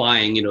people who are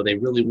buying, you know, they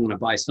really want to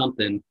buy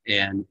something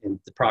and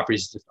the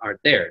properties just aren't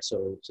there.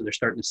 So they're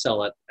starting to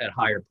sell at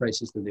higher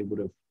prices than they would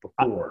have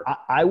before.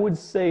 I would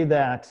say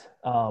that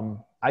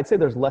I'd say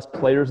there's less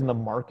players in the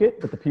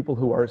market, but the people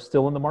who are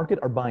still in the market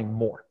are buying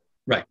more.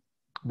 Right.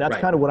 That's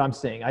kind of what I'm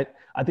seeing.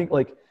 I think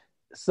like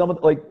some of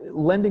like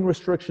lending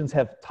restrictions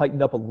have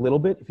tightened up a little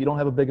bit. If you don't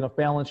have a big enough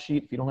balance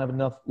sheet, if you don't have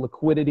enough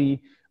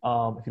liquidity,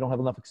 if you don't have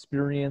enough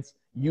experience,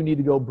 you need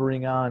to go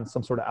bring on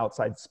some sort of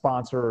outside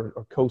sponsor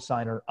or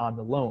co-signer on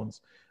the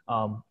loans.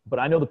 But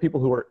I know the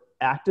people who are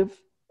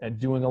active and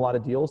doing a lot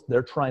of deals,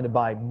 they're trying to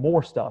buy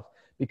more stuff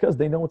because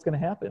they know what's going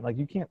to happen. Like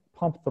you can't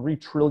pump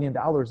 $3 trillion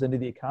into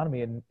the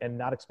economy and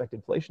not expect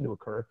inflation to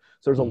occur.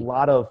 So there's a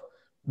lot of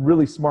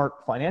really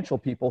smart financial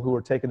people who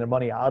are taking their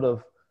money out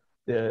of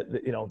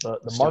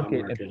the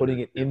market and putting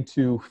it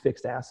into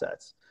fixed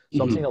assets.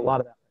 So I'm seeing a lot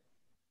of that.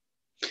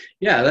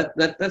 Yeah,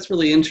 that's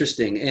really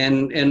interesting.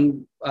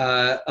 And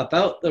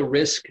about the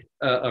risk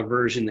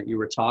aversion that you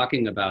were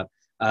talking about,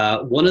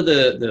 one of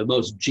the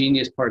most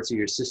genius parts of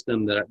your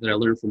system that I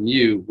learned from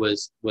you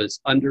was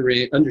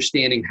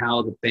understanding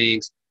how the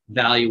banks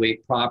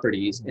evaluate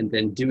properties and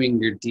then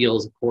doing your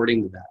deals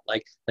according to that.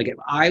 Like if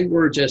I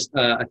were just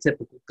a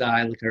typical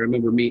guy, like I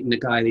remember meeting a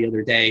guy the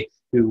other day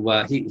who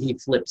he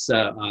flips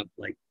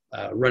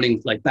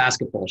running like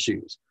basketball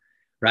shoes,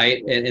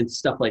 right, and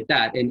stuff like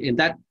that, and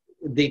that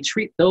they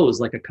treat those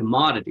like a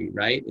commodity,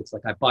 right? It's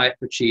like I buy it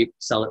for cheap,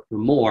 sell it for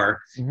more,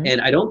 and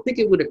I don't think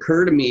it would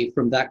occur to me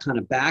from that kind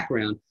of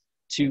background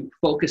to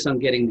focus on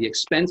getting the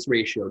expense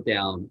ratio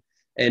down.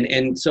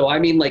 And so I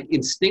mean, like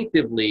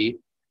instinctively,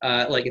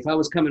 like if I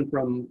was coming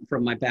from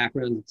my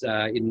background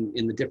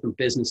in the different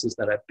businesses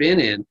that I've been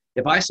in,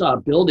 if I saw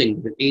a building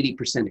with an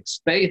 80%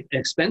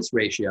 expense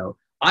ratio,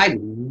 I'd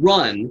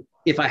run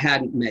if I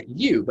hadn't met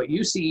you. But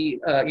you see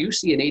an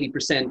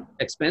 80%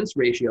 expense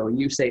ratio and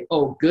you say,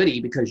 oh,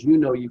 goody, because you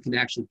know you can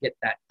actually get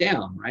that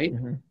down, right?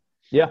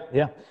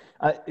 Yeah.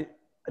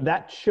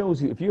 That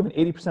shows you, if you have an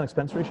 80%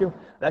 expense ratio,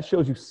 that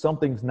shows you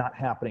something's not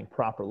happening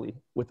properly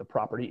with the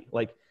property.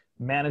 Like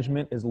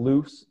management is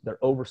loose. They're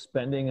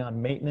overspending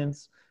on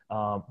maintenance.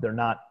 They're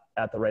not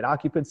at the right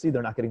occupancy.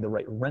 They're not getting the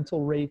right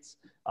rental rates.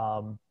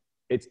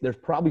 There's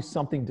probably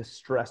something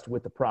distressed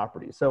with the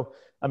property. So,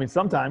 I mean,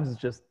 sometimes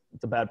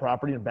it's a bad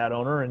property and a bad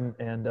owner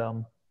and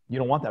you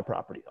don't want that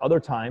property.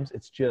 Other times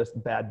it's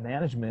just bad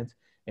management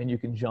and you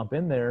can jump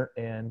in there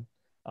and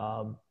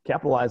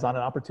capitalize on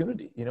an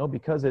opportunity, you know,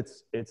 because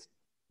it's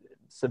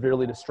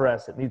severely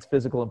distressed. It needs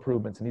physical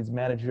improvements. It needs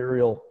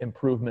managerial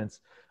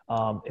improvements.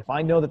 If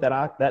I know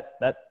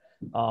that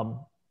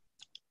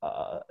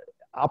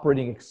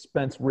operating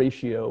expense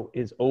ratio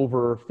is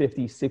over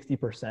 50,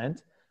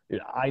 60%,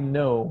 I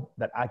know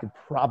that I could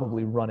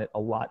probably run it a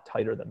lot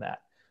tighter than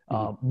that.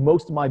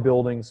 Most of my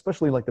buildings,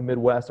 especially like the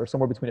Midwest, are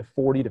somewhere between a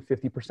 40 to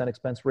 50%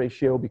 expense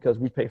ratio because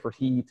we pay for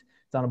heat.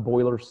 It's on a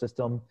boiler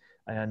system,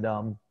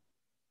 and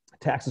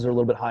taxes are a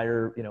little bit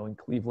higher, you know, in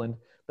Cleveland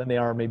than they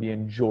are maybe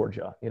in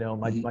Georgia. You know,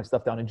 my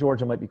stuff down in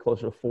Georgia might be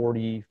closer to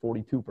 40,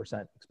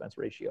 42% expense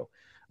ratio.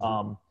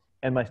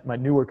 And my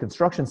newer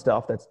construction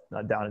stuff that's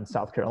down in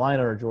South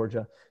Carolina or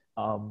Georgia,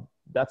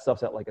 that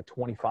stuff's at like a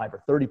 25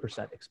 or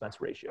 30%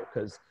 expense ratio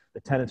because the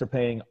tenants are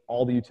paying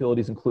all the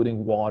utilities,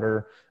 including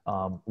water.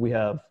 We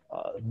have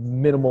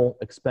minimal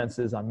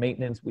expenses on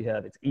maintenance.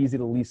 It's easy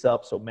to lease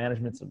up, so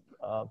managements and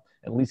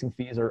leasing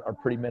fees are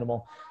pretty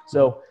minimal.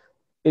 So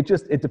it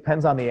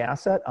depends on the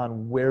asset,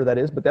 on where that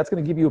is, but that's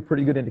going to give you a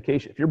pretty good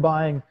indication. If you're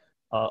buying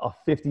a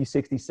 50,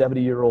 60,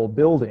 70-year-old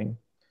building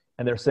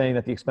and they're saying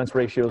that the expense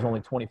ratio is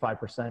only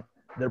 25%,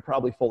 they're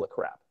probably full of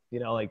crap. You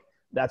know, like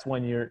that's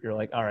when you're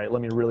like, all right,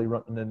 let me really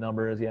run the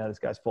numbers. Yeah, this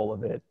guy's full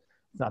of it.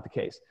 It's not the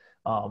case.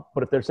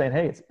 But if they're saying,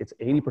 hey, it's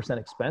 80%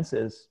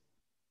 expenses,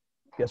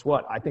 guess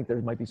what? I think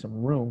there might be some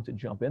room to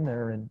jump in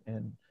there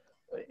and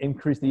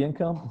increase the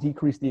income,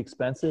 decrease the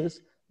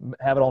expenses,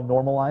 have it all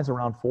normalize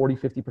around 40,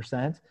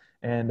 50%.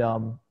 And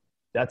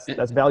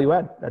that's value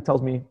add. That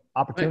tells me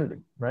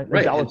opportunity, right?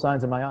 Dollar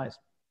signs in my eyes.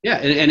 Yeah,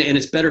 and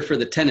it's better for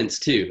the tenants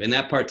too, and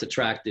that part's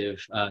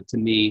attractive to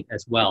me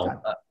as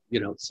well.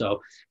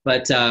 So,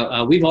 but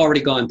we've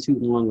already gone too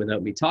long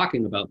without me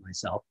talking about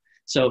myself.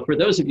 So for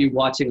those of you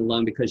watching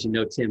alone because you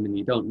know Tim and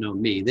you don't know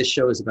me, this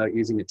show is about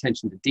using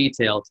attention to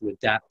detail to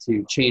adapt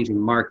to changing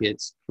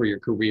markets for your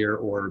career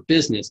or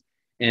business,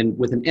 and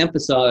with an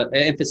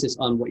emphasis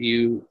on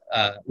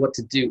what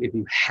to do if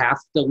you have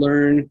to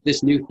learn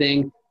this new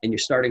thing and you're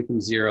starting from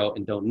zero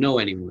and don't know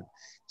anyone.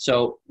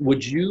 So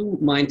would you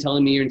mind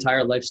telling me your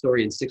entire life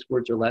story in 6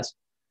 words or less?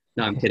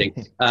 No, I'm kidding.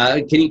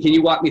 Can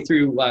you walk me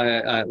through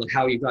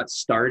how you got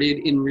started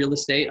in real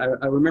estate?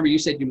 I remember you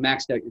said you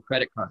maxed out your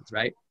credit cards,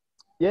 right?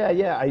 Yeah.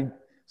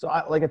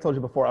 Like I told you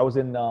before, I was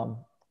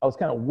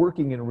kind of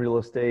working in real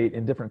estate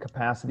in different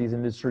capacities,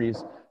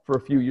 industries for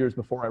a few years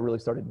before I really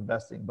started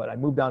investing. But I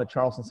moved down to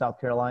Charleston, South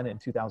Carolina in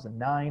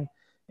 2009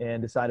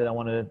 and decided I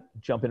wanted to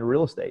jump into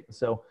real estate.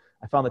 So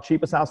I found the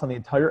cheapest house on the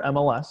entire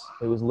MLS.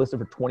 It was listed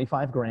for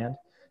 25 grand.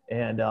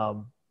 And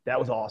that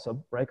was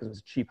awesome, right? Because it was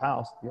a cheap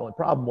house. The only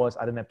problem was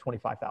I didn't have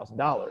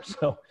 $25,000.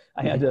 So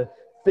I had to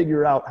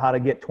figure out how to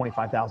get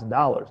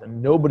 $25,000.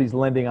 And nobody's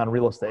lending on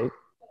real estate.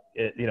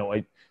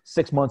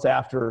 6 months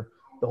after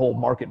the whole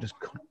market just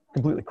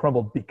completely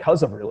crumbled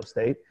because of real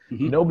estate,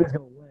 nobody's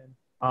going to lend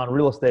on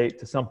real estate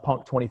to some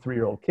punk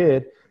 23-year-old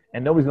kid.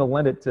 And nobody's going to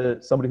lend it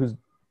to somebody who's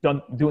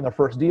doing their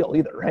first deal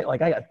either, right?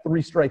 Like I got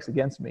 3 strikes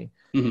against me.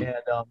 And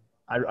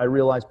I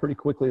realized pretty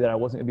quickly that I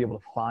wasn't gonna be able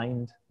to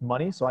find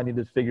money, so I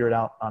needed to figure it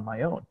out on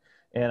my own.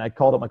 And I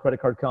called up my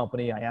credit card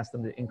company. I asked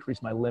them to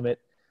increase my limit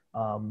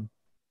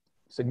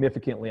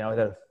significantly. I had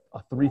a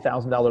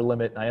 $3,000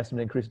 limit, and I asked them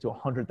to increase it to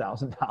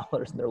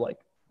 $100,000. And they're like,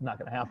 not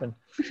gonna happen.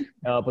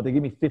 But they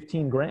gave me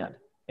 15 grand.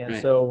 And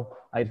so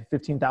I had a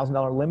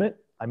 $15,000 limit.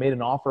 I made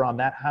an offer on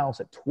that house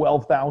at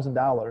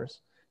 $12,000.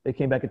 They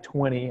came back at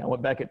 20. I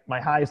went back at my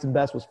highest and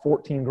best was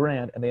 14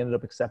 grand, and they ended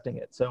up accepting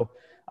it. So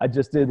I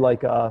just did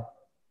like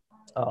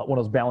one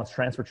of those balance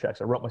transfer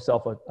checks. I wrote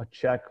myself a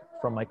check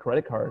from my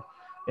credit card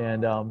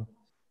and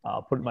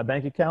put it in my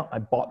bank account. I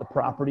bought the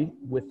property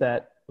with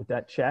that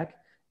check.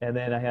 And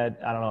then I had,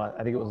 I don't know,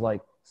 I think it was like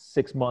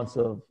 6 months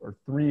I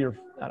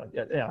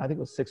think it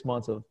was 6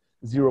 months of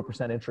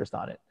 0% interest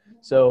on it.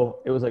 So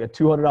it was like a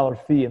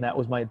 $200 fee. And that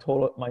was my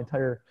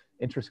entire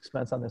interest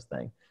expense on this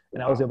thing.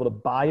 And I was able to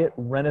buy it,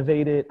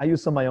 renovate it. I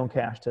used some of my own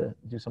cash to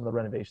do some of the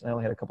renovation. I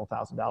only had a couple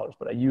 $1,000s,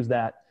 but I used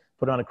that,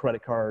 put it on a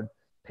credit card,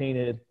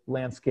 painted,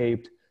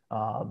 landscaped,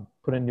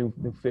 put in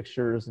new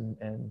fixtures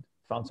and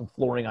found some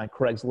flooring on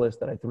Craigslist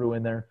that I threw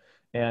in there,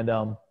 and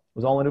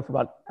was all in it for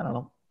about, I don't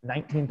know,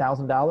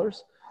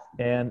 $19,000,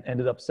 and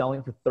ended up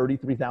selling it for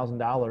 $33,000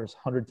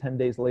 110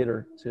 days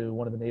later to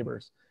one of the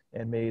neighbors,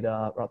 and made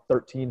about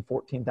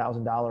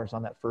 $14,000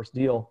 on that first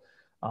deal.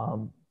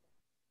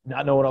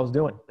 Not know what I was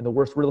doing in the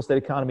worst real estate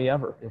economy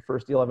ever, the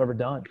first deal I've ever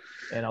done.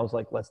 And I was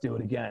like, let's do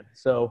it again.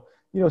 So,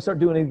 start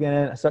doing it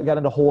again. I got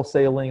into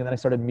wholesaling, and then I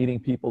started meeting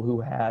people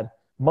who had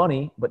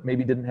money, but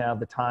maybe didn't have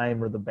the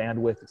time or the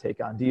bandwidth to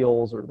take on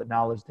deals or the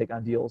knowledge to take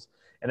on deals.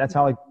 And that's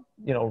how I,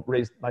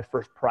 raised my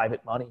first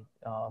private money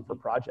for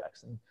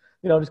projects. And,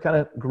 just kind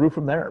of grew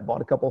from there.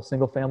 Bought a couple of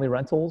single family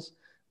rentals,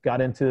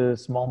 got into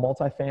small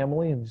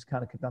multifamily, and just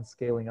kind of kept on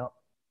scaling up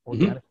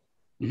organically.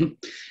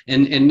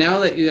 And now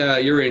that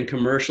you're in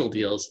commercial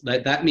deals,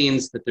 that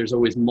means that there's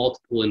always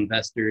multiple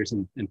investors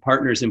and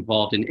partners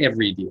involved in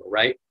every deal,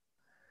 right?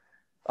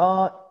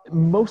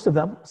 Most of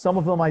them. Some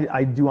of them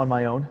I do on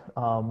my own.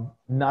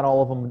 Not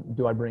all of them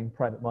do I bring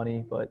private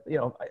money, but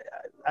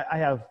I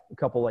have a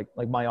couple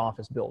like my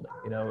office building.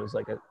 It was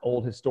like an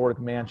old historic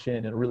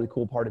mansion in a really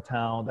cool part of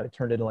town that I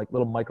turned into like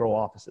little micro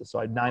offices. So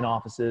I had 9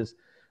 offices.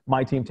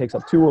 My team takes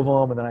up 2 of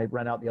them, and then I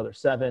rent out the other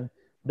 7.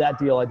 That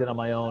deal I did on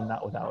my own,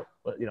 not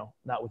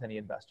with any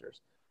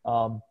investors.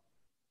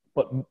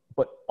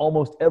 But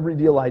almost every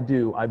deal I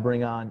do, I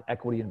bring on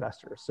equity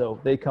investors. So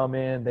they come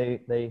in,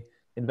 they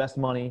invest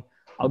money.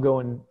 I'll go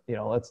and,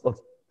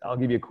 I'll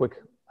give you a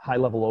quick high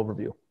level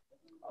overview.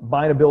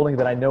 Buying a building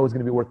that I know is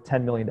going to be worth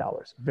 $10 million.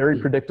 Very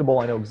predictable.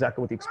 I know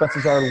exactly what the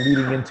expenses are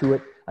leading into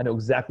it. I know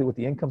exactly what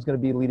the income is going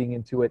to be leading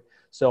into it.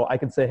 So I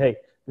can say, hey,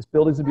 this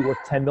building's going to be worth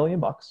 $10 million.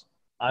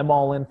 I'm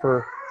all in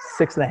for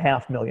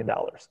 $6.5 million,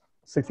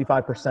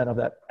 65% of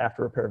that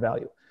after repair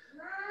value.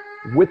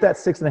 With that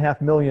 $6.5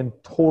 million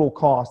total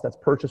cost, that's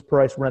purchase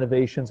price,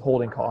 renovations,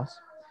 holding costs,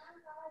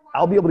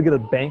 I'll be able to get a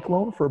bank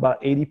loan for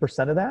about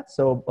 80% of that.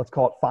 So let's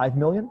call it $5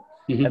 million.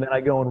 And then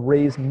I go and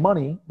raise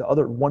money. The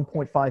other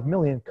 $1.5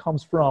 million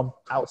comes from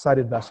outside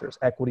investors,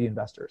 equity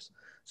investors.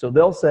 So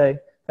they'll say,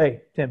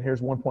 hey, Tim,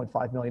 here's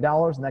 $1.5 million.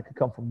 And that could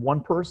come from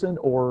one person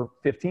or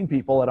 15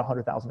 people at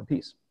 $100,000 a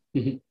piece.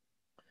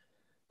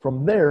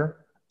 From there,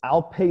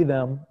 I'll pay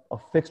them a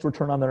fixed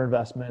return on their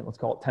investment. Let's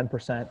call it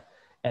 10%.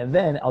 And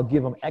then I'll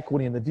give them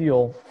equity in the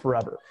deal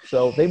forever.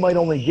 So they might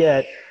only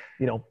get,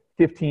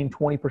 15,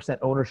 20%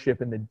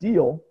 ownership in the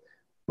deal,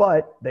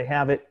 but they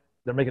have it.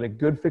 They're making a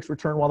good fixed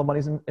return while the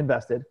money's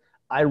invested.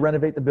 I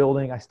renovate the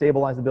building. I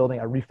stabilize the building.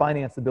 I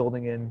refinance the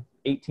building in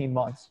 18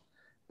 months,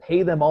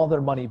 pay them all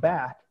their money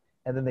back.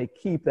 And then they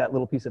keep that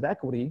little piece of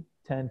equity,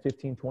 10,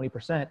 15,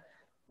 20%.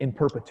 in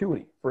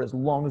perpetuity for as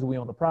long as we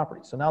own the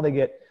property. So now they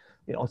get,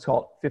 let's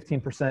call it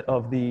 15%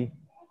 of the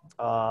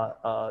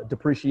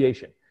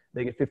depreciation.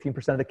 They get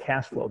 15% of the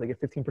cash flow. They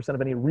get 15% of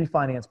any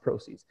refinance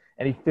proceeds,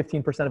 any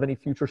 15% of any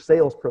future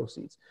sales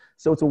proceeds.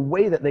 So it's a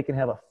way that they can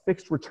have a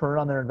fixed return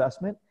on their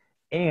investment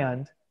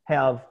and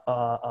have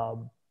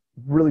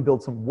really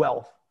build some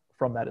wealth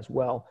from that as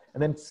well,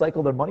 and then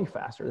cycle their money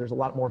faster. There's a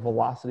lot more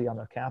velocity on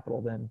their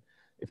capital than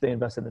if they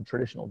invested in a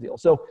traditional deal.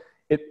 So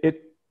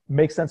it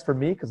makes sense for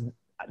me because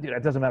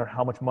it doesn't matter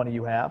how much money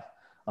you have.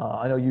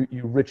 I know you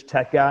rich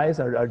tech guys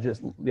are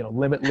just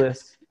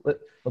limitless,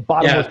 the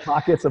bottomless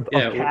pockets of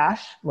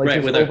cash, like right,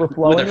 just with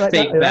overflowing our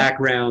fake now,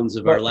 backgrounds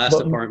of our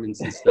last apartments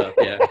and stuff.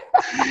 Yeah,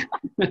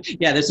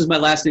 yeah. This is my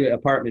last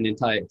apartment in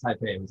Taipei.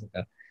 It was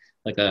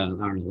like a I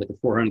don't know, like a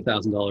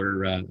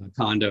 $400,000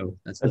 condo.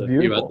 That's the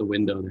view out the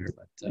window there.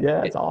 But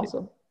yeah, it's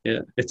awesome.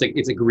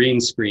 It's a green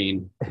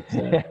screen.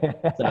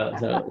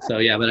 So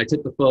yeah, but I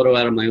took the photo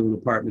out of my own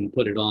apartment and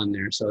put it on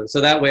there. So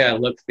that way I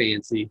look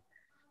fancy.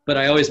 But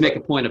I always make a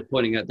point of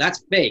pointing out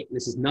that's fake.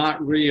 This is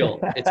not real.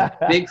 It's a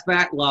big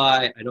fat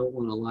lie. I don't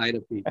want to lie to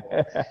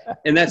people.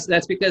 And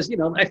that's because,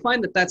 I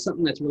find that that's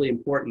something that's really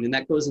important. And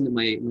that goes into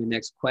my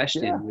next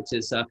question, which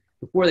is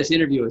before this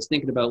interview, I was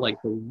thinking about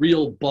like the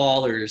real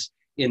ballers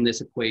in this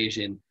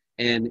equation.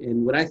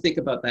 And when I think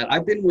about that,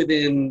 I've been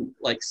within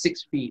like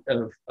 6 feet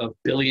of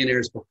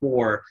billionaires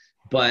before,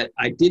 but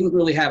I didn't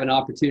really have an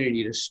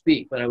opportunity to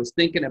speak. But I was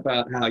thinking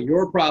about how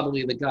you're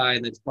probably the guy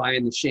that's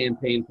buying the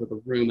champagne for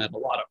the room at a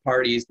lot of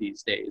parties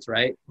these days,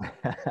 right?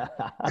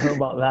 I don't know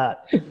about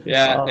that.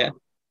 Yeah.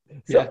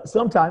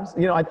 Sometimes,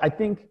 I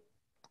think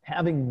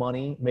having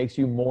money makes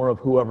you more of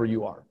whoever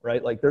you are,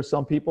 right? Like there's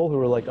some people who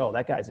are like, oh,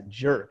 that guy's a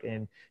jerk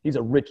and he's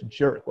a rich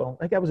jerk. Well,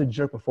 that guy was a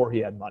jerk before he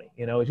had money.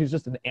 He's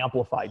just an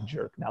amplified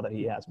jerk now that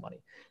he has money.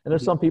 And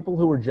there's some people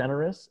who are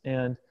generous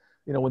and,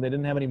 when they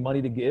didn't have any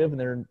money to give and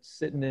they're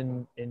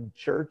sitting in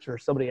church or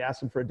somebody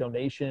asked them for a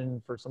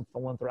donation for some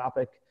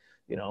philanthropic,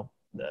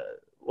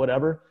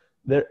 whatever,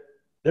 they're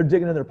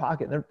digging in their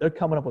pocket. They're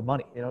coming up with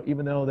money,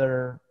 even though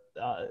they're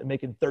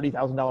making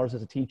 $30,000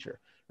 as a teacher,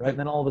 right? And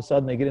then all of a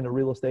sudden they get into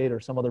real estate or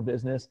some other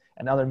business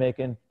and now they're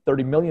making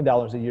 $30 million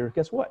a year.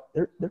 Guess what?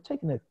 They're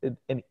taking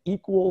an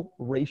equal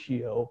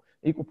ratio,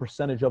 equal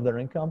percentage of their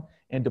income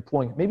and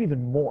deploying maybe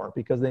even more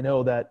because they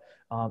know that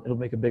it'll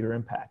make a bigger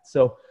impact.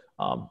 So,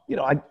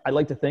 I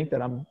like to think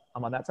that I'm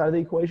on that side of the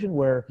equation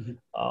where,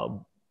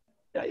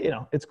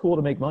 it's cool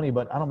to make money,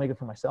 but I don't make it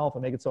for myself. I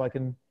make it so I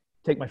can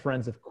take my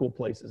friends to cool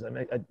places.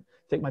 I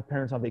take my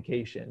parents on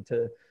vacation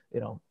to,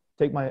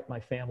 take my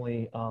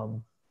family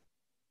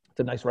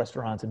to nice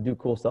restaurants and do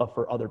cool stuff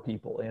for other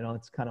people.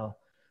 It's kind of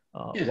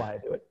why I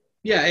do it.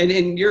 Yeah,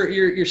 and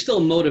you're still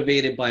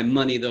motivated by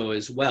money though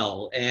as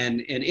well.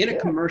 And in a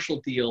commercial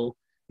deal,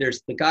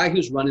 there's the guy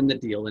who's running the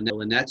deal,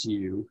 and that's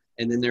you.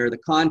 And then there are the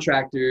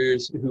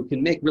contractors who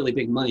can make really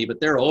big money, but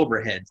their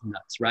overhead's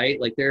nuts, right?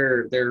 Like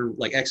they're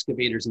like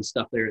excavators and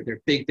stuff.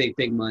 They're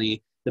big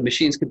money. The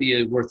machines could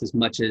be worth as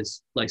much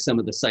as like some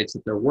of the sites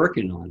that they're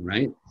working on,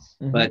 right?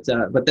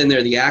 Mm-hmm. But then there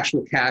are the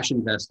actual cash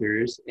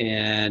investors,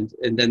 and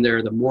then there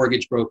are the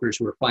mortgage brokers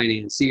who are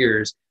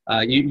financiers.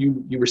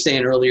 You were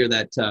saying earlier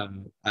that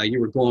you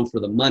were going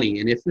for the money,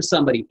 and if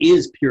somebody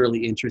is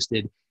purely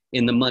interested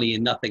in the money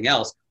and nothing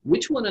else,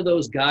 which one of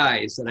those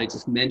guys that I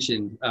just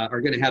mentioned are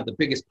going to have the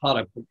biggest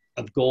pot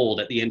of gold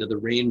at the end of the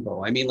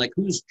rainbow? I mean, like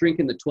who's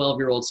drinking the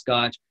 12-year-old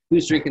scotch?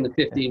 Who's drinking the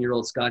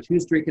 15-year-old scotch?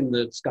 Who's drinking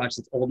the scotch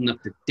that's old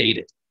enough to date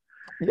it?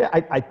 Yeah,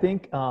 I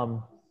think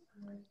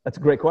that's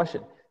a great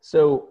question.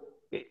 So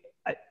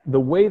the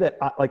way that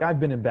I've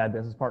been in bad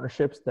business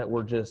partnerships that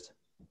were just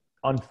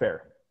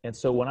unfair. And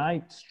so when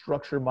I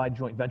structure my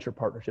joint venture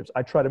partnerships,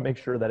 I try to make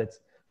sure that it's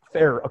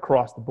fair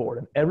across the board.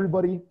 And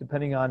everybody,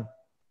 depending on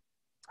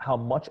how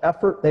much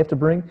effort they have to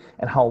bring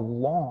and how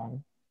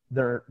long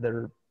they're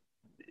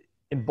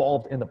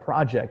involved in the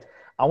project,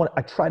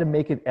 I try to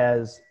make it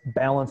as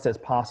balanced as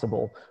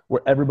possible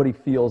where everybody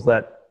feels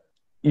that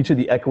each of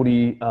the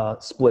equity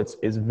splits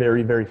is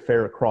very, very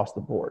fair across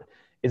the board.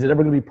 Is it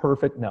ever going to be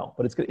perfect? No,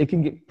 but it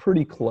can get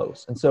pretty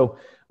close. And so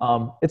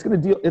it's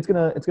going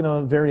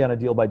to vary on a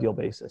deal by deal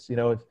basis.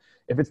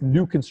 If it's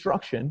new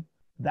construction,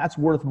 that's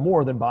worth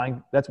more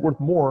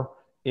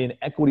in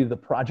equity to the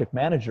project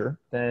manager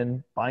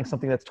than buying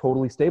something that's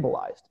totally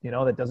stabilized,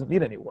 that doesn't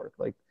need any work.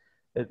 Like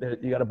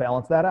you got to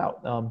balance that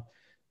out.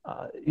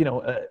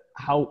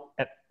 How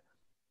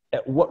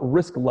at what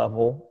risk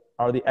level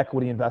are the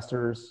equity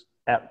investors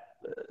at,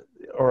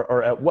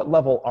 or at what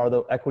level are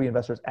the equity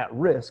investors at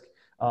risk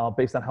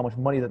based on how much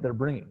money that they're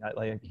bringing?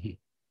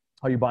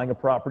 Are you buying a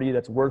property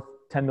that's worth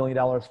 $10 million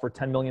for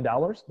 $10 million?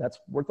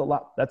 That's worth a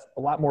lot. That's a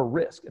lot more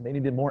risk, and they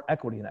needed more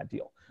equity in that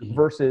deal. Mm-hmm.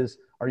 Versus,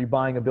 are you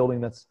buying a building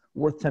that's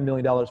worth $10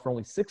 million for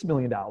only $6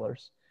 million,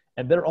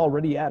 and they're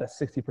already at a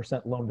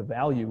 60% loan to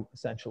value,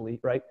 essentially,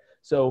 right?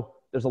 So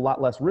there's a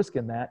lot less risk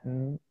in that,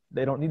 and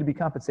they don't need to be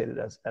compensated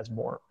as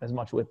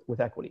much with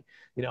equity,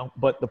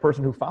 But the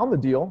person who found the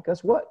deal,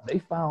 guess what? They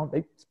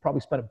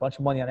probably spent a bunch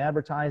of money on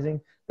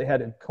advertising. They had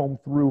to comb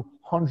through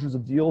hundreds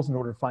of deals in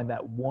order to find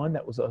that one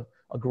that was a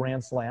a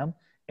grand slam,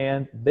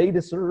 and they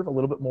deserve a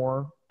little bit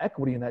more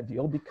equity in that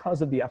deal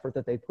because of the effort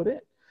that they put in.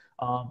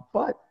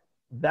 But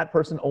that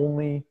person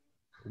only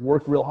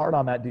worked real hard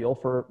on that deal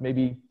for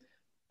maybe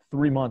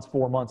 3 months,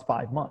 4 months,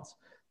 5 months,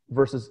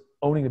 versus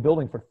owning a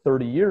building for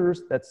 30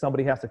 years that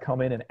somebody has to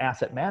come in and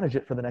asset manage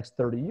it for the next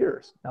 30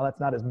 years. Now, that's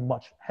not as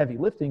much heavy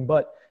lifting,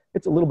 but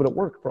it's a little bit of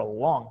work for a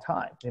long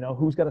time. You know,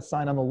 who's got to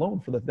sign on the loan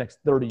for the next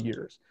 30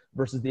 years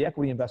versus the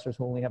equity investors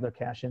who only have their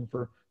cash in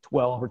for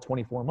 12 or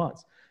 24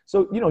 months.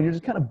 So, you know, you're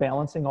just kind of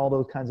balancing all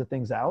those kinds of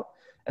things out.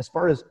 As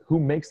far as who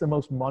makes the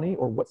most money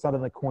or what side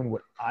of the coin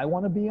would I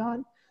want to be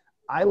on,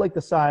 I like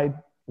the side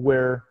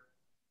where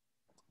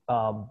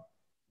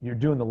you're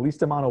doing the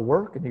least amount of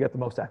work and you get the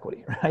most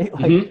equity, right?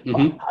 Like,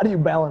 how do you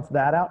balance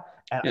that out?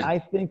 And I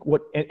think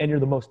and you're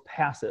the most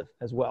passive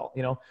as well,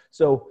 you know?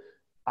 So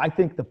I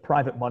think the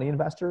private money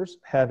investors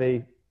have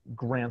a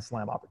grand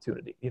slam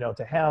opportunity, you know,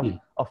 to have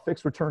a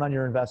fixed return on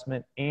your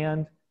investment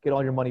and get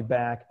all your money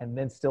back and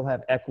then still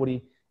have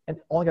equity. And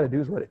all I got to do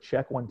is write a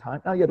check one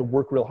time. Now you got to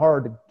work real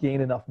hard to gain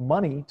enough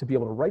money to be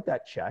able to write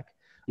that check.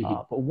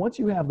 But once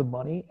you have the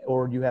money,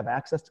 or you have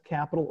access to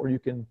capital, or you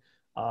can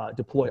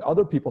deploy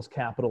other people's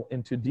capital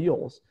into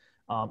deals,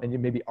 and you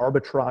maybe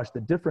arbitrage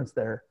the difference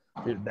there,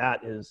 dude,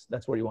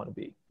 that's where you want to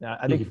be. Now,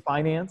 I think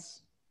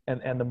finance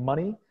and the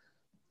money,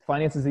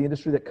 finance is the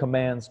industry that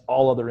commands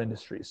all other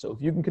industries. So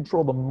if you can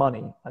control the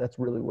money, that's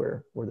really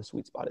where the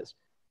sweet spot is.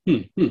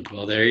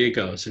 Well, there you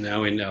go. So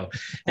now we know.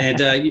 And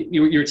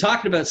you're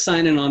talking about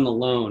signing on the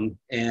loan.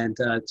 And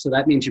so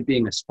that means you're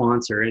being a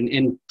sponsor.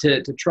 And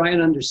to try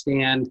and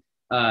understand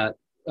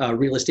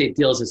real estate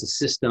deals as a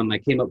system, I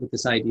came up with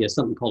this idea,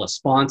 something called a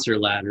sponsor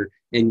ladder.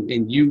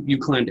 And you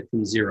climbed it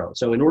from zero.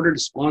 So in order to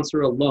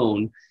sponsor a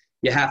loan,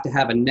 you have to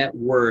have a net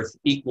worth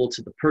equal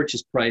to the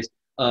purchase price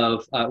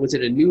of, was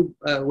it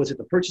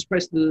the purchase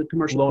price of the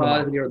commercial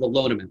property or the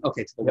loan amount?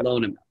 Okay, to the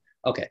loan amount.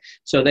 Okay,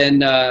 so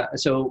then,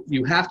 so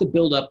you have to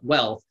build up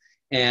wealth,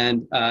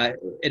 and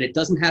it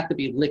doesn't have to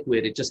be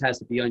liquid. It just has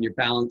to be on your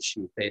balance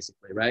sheet,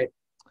 basically, right?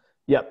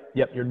 Yep.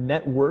 Your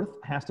net worth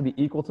has to be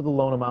equal to the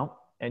loan amount,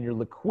 and your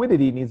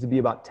liquidity needs to be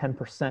about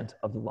 10%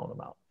 of the loan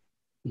amount.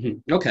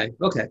 Okay.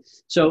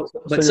 So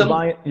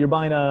you're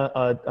buying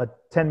a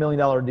 $10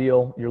 million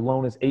deal. Your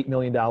loan is $8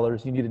 million.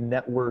 You need a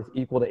net worth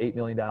equal to $8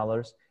 million,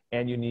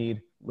 and you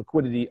need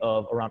liquidity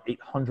of around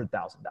 $800,000.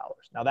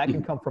 Now that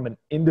can come from an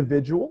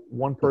individual,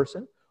 one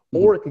person,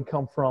 or it can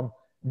come from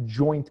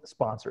joint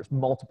sponsors,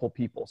 multiple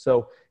people.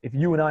 So if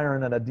you and I are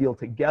in a deal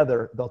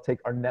together, they'll take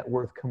our net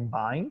worth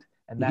combined,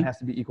 and that has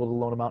to be equal to the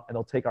loan amount, and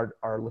they'll take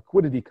our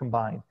liquidity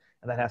combined,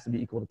 and that has to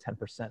be equal to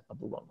 10% of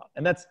the loan amount.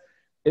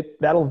 And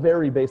that'll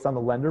vary based on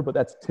the lender, but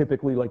that's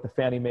typically like the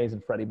Fannie Mae's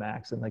and Freddie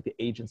Mac's and like the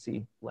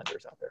agency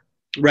lenders out there.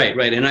 Right.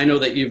 And I know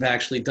that you've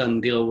actually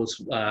done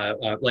deals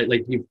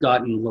like you've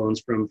gotten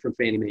loans from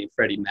Fannie Mae and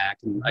Freddie Mac,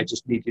 and I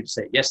just need you to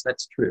say, yes,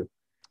 that's true.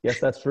 Yes,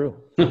 that's true.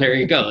 There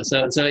you go.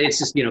 So it's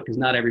just, you know, because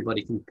not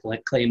everybody can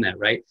claim that,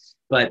 right?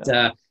 But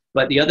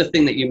the other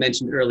thing that you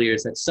mentioned earlier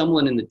is that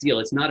someone in the deal,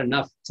 it's not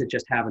enough to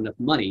just have enough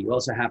money. You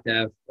also have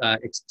to have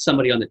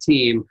somebody on the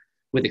team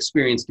with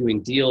experience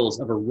doing deals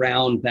of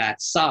around that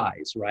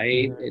size,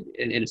 right?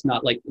 And it's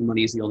not like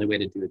money is the only way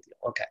to do a deal.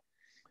 Okay.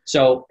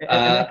 So and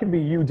that can be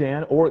you,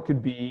 Dan, or it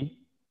could be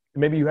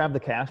maybe you have the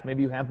cash,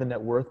 maybe you have the net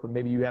worth, but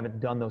maybe you haven't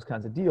done those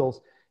kinds of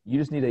deals. You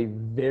just need a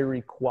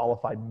very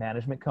qualified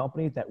management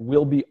company that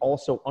will be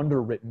also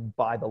underwritten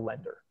by the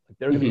lender. Like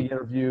they're going to be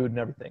interviewed and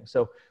everything.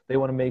 So they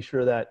want to make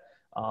sure that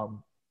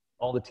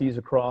all the T's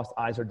are crossed,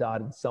 I's are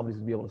dotted, and somebody's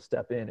going to be able to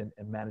step in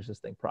and manage this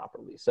thing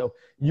properly. So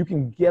you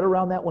can get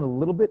around that one a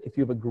little bit if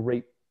you have a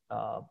great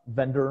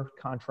vendor,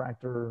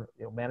 contractor,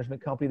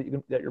 management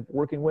company that you're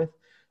working with.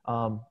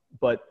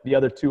 But the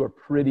other two are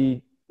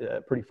pretty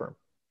firm.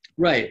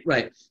 Right.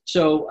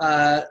 So,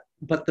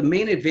 but the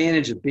main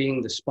advantage of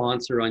being the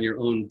sponsor on your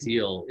own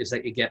deal is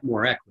that you get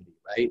more equity,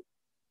 right?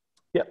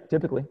 Yep,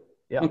 typically.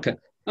 Yeah. Okay.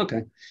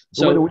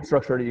 So the way that we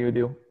structure it, you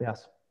do.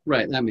 Yes.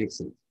 Right. That makes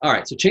sense. All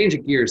right. So change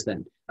of gears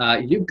then.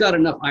 You've got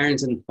enough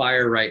irons in the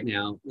fire right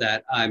now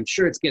that I'm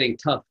sure it's getting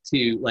tough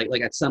to like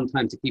at some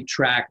time to keep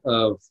track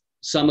of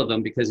some of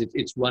them because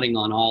it's running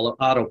on all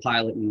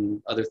autopilot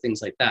and other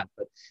things like that.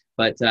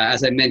 But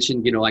as I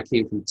mentioned, I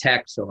came from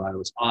tech, so I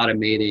was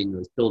automating, I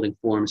was building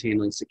forms,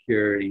 handling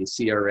security,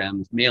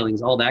 CRMs,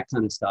 mailings, all that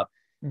kind of stuff.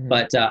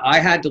 But I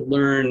had to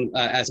learn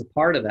as a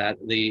part of that,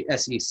 the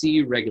SEC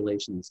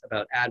regulations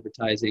about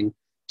advertising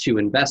to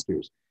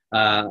investors.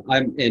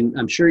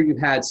 I'm sure you've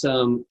had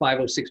some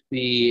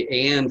 506B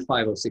and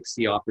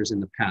 506C offers in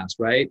the past,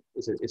 right?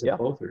 Is it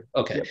both? Or?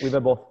 Okay. Yeah, we've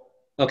had both.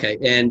 Okay,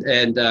 and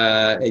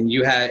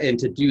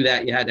to do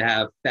that, you had to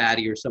have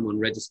Fatty or someone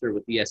register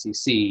with the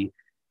SEC,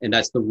 and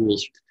that's the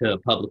rules to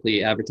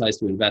publicly advertise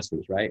to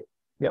investors, right?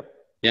 Yep.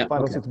 Yeah.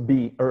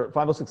 506B or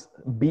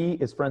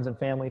 506B is friends and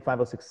family.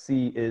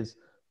 506C is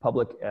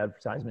public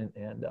advertisement,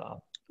 and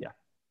yeah.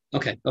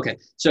 Okay.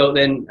 So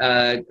then,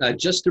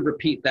 just to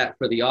repeat that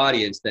for the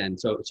audience, then,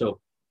 so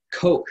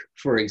Coke,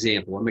 for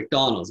example, or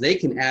McDonald's, they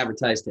can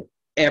advertise to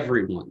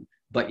everyone.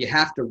 but you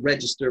have to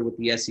register with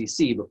the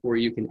SEC before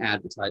you can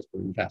advertise for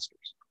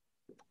investors.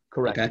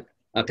 Correct. Okay.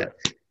 Okay.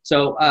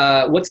 So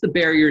what's the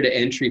barrier to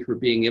entry for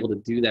being able to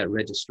do that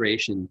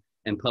registration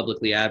and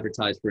publicly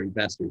advertise for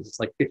investors? It's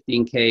like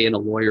 $15K and a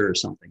lawyer or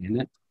something,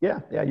 isn't it? Yeah.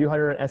 Yeah. You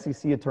hire an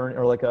SEC attorney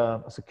or like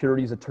a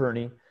securities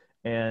attorney,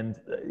 and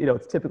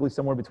it's typically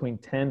somewhere between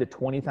 $10,000 to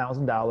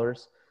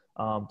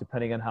 $20,000,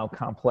 depending on how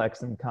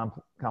complex and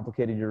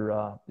complicated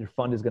your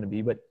fund is going to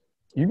be. But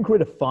you can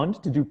create a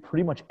fund to do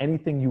pretty much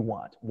anything you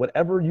want.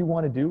 Whatever you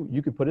want to do,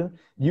 you could put in.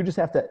 You just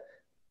have to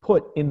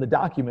put in the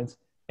documents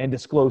and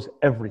disclose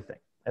everything.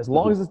 As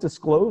long as it's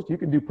disclosed, you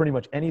can do pretty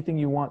much anything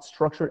you want,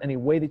 structure it any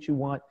way that you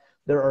want.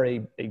 There are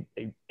a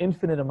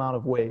infinite amount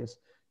of ways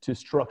to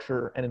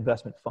structure an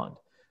investment fund.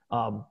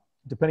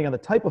 Depending on the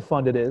type of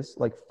fund it is,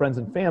 like friends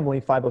and family,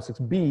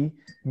 506B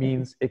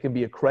means it can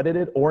be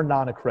accredited or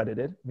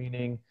non-accredited,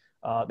 meaning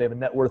they have a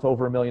net worth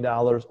over $1 million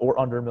or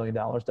under $1 million,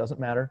 doesn't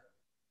matter.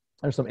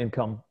 There's some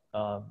income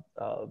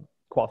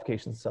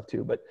qualifications and stuff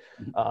too, but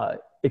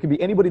it can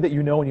be anybody that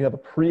you know and you have a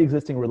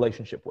pre-existing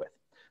relationship with.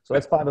 So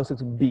that's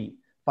 506B.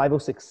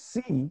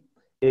 506C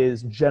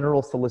is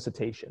general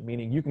solicitation,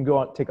 meaning you can go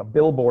out, take a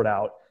billboard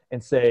out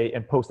and say,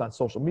 and post on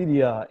social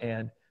media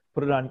and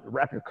put it on,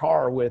 wrap your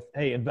car with,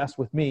 hey, invest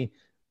with me,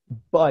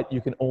 but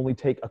you can only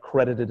take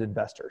accredited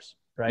investors,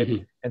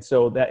 right? And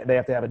so that they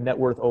have to have a net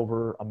worth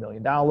over $1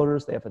 million.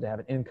 They have to have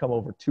an income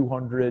over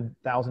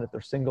 200,000 if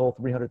they're single,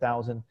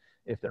 300,000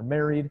 if they're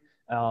married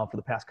for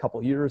the past couple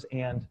of years,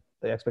 and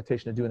the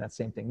expectation of doing that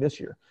same thing this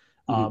year.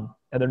 And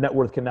their net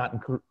worth cannot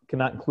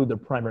include their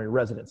primary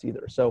residence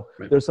either. So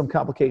there's some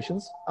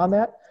complications on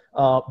that,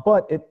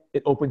 but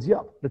it opens you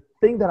up. The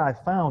thing that I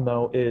found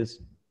though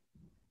is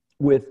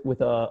with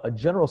a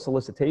general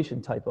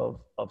solicitation type of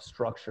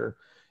structure,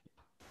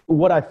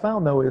 what I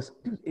found though is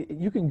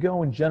you can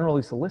go and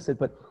generally solicit,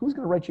 but who's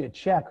going to write you a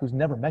check who's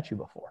never met you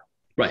before?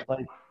 Right.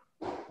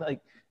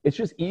 Like it's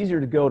just easier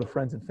to go to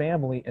friends and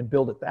family and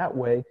build it that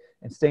way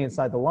and stay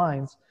inside the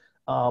lines.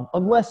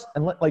 Unless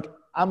like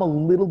I'm a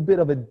little bit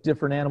of a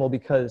different animal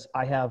because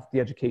I have the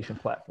education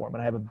platform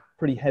and I have a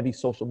pretty heavy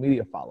social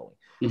media following.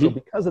 So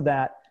because of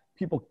that,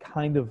 people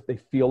they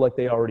feel like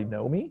they already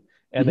know me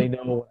and they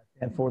know what I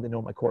stand for, they know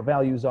what my core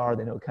values are,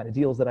 they know the kind of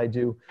deals that I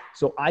do.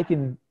 So I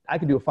can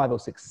do a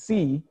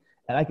 506C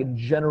and I can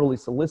generally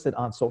solicit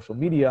on social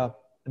media,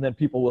 and then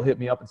people will hit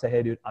me up and say,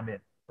 hey dude, I'm in,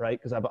 right?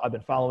 Because I've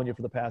been following you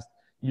for the past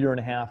year and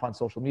a half on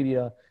social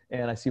media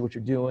and I see what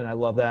you're doing. I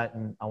love that.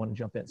 And I want to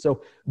jump in.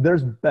 So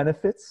there's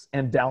benefits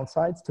and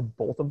downsides to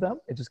both of them.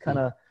 It just kind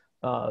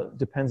of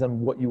depends on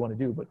what you want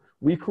to do, but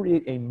we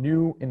create a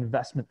new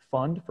investment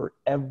fund for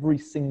every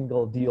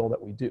single deal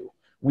that we do.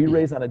 We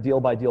raise on a deal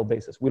by deal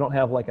basis. We don't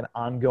have like an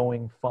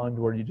ongoing fund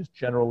where you just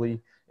generally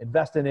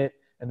invest in it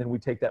and then we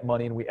take that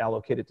money and we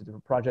allocate it to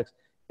different projects.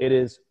 It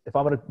is, if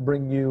I'm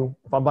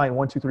buying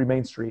 123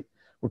 Main Street,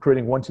 we're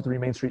creating 123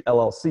 Main Street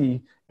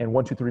LLC and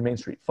 123 Main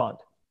Street Fund.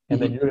 And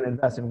then you're going to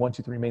invest in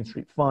 123 Main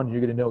Street Fund. You're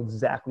going to know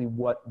exactly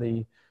what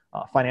the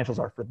financials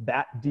are for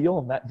that deal.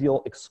 And that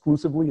deal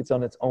exclusively, it's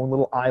on its own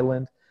little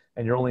island,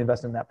 and you're only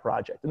investing in that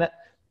project. And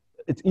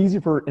it's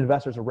easy for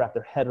investors to wrap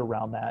their head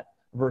around that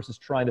versus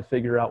trying to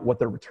figure out what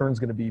their return is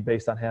going to be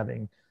based on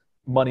having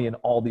money in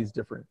all these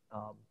different,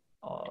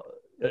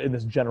 in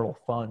this general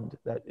fund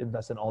that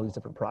invests in all these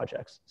different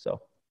projects. So.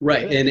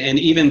 Right. And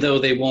even though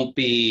they won't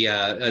be,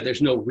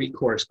 there's no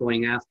recourse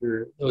going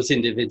after those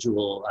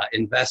individual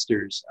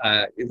investors,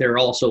 they're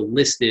also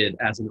listed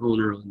as an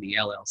owner on the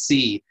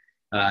LLC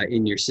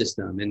in your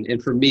system.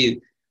 And for me,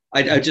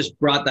 I just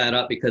brought that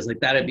up because like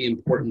that'd be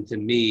important to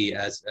me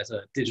as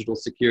a digital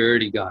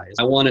security guy.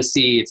 I want to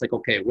see, it's like,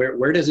 okay,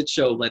 where does it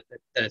show that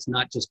it's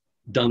not just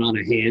done on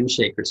a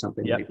handshake or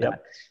something like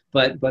that?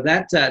 But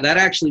that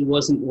actually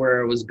wasn't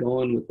where I was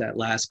going with that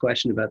last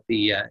question about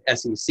the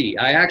SEC.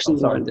 I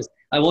actually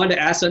wanted to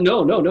ask,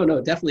 no,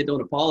 definitely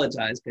don't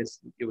apologize because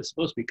it was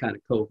supposed to be kind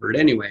of covert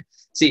anyway.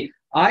 See,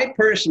 I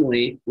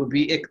personally would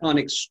be on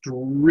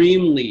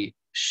extremely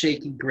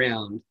shaky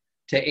ground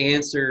to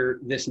answer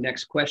this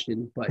next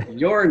question, but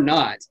you're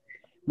not.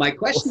 My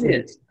question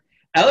is,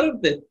 out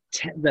of the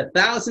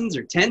thousands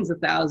or tens of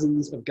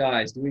thousands of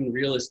guys doing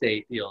real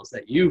estate deals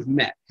that you've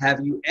met,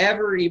 have you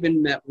ever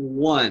even met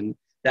one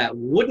that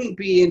wouldn't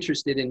be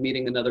interested in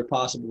meeting another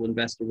possible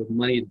investor with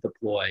money to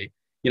deploy,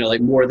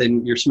 like more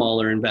than your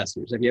smaller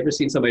investors? Have you ever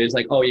seen somebody who's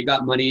like, oh, you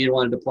got money, you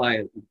want to deploy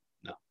it?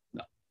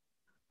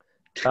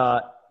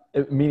 No.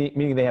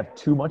 Meaning they have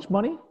too much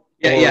money?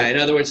 Yeah. In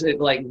other words,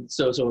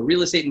 so a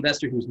real estate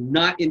investor who's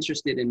not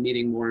interested in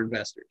meeting more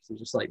investors. They're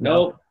just like,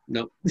 no.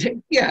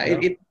 Yeah,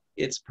 no.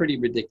 It's pretty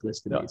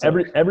ridiculous to me. So.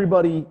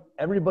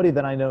 Everybody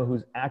that I know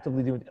who's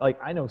actively doing, like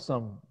I know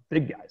some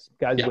big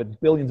guys with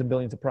billions and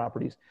billions of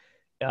properties.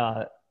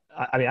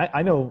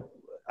 I know,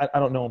 I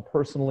don't know him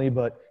personally,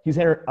 but he's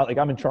here. Like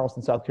I'm in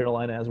Charleston, South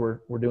Carolina, as we're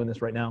doing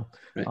this right now.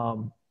 Right.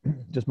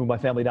 Just moved my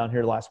family down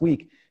here last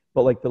week,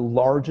 but like the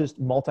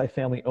largest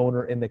multifamily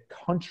owner in the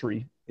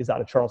country is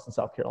out of Charleston,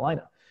 South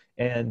Carolina.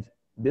 And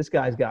this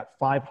guy's got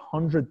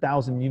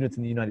 500,000 units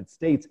in the United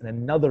States and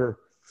another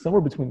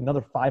somewhere between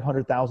another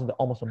 500,000 to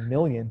almost 1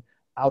 million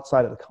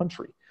outside of the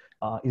country.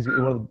 He's one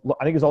of the,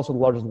 I think he's also the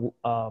largest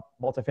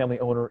multifamily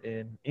owner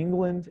in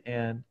England,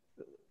 and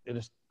it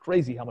is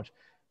crazy how much.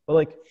 But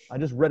like, I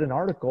just read an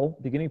article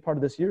beginning part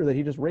of this year that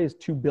he just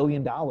raised $2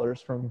 billion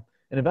from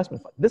an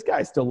investment fund. This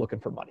guy's still looking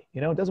for money.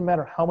 You know, it doesn't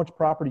matter how much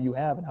property you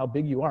have and how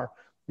big you are.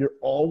 You're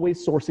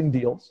always sourcing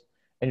deals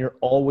and you're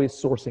always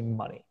sourcing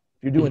money.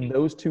 If you're doing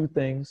those two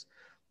things,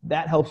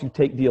 that helps you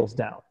take deals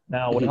down.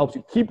 Now, what helps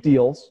you keep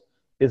deals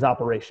is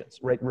operations,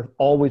 right? We're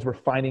always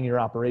refining your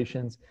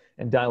operations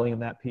and dialing in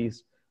that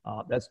piece.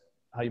 That's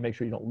how you make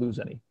sure you don't lose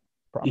any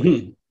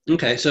property.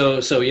 Okay,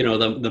 so you know,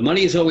 the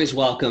money is always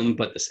welcome,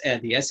 but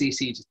the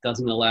SEC just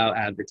doesn't allow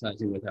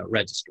advertising without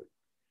registering.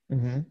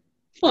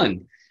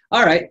 Fun.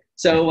 All right.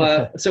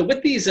 So so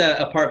with these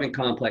apartment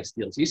complex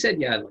deals, you said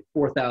you had like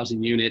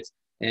 4,000 units,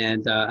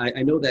 and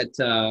I know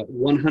that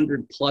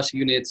 100 plus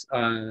units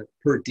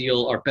per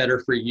deal are better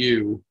for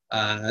you.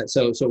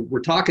 So we're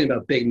talking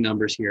about big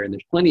numbers here, and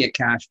there's plenty of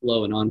cash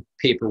flow and on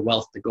paper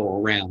wealth to go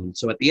around.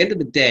 So at the end of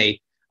the day,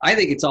 I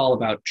think it's all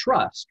about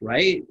trust,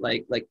 right?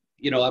 Like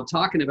you know, I'm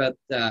talking about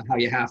how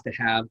you have to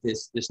have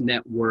this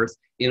net worth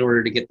in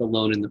order to get the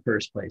loan in the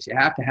first place. You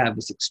have to have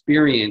this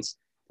experience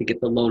to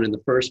get the loan in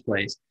the first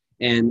place.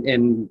 And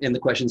the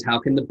question is, how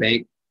can the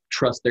bank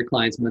trust their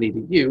client's money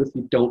to you if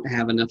you don't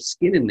have enough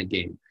skin in the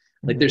game?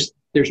 Like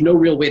there's no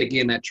real way to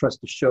gain that trust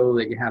to show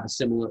that you have a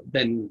similar,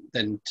 than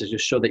to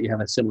just show that you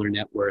have a similar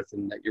net worth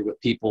and that you're with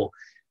people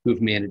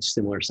who've managed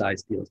similar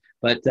size deals.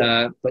 But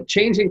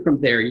changing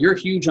from there, you're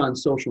huge on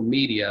social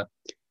media.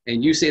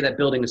 And you say that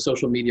building a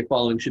social media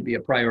following should be a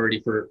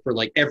priority for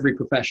like every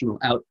professional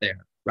out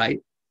there, right?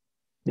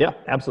 Yeah,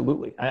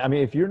 absolutely. I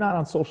mean, if you're not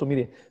on social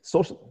media,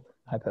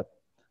 hi Pep.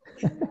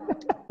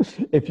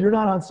 If you're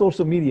not on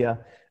social media,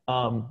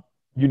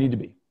 you need to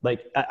be.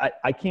 Like,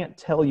 I can't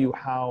tell you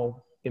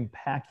how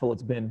impactful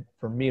it's been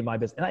for me and my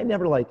business.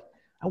 And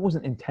I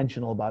wasn't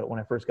intentional about it when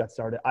I first got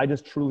started. I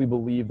just truly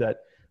believe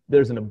that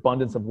there's an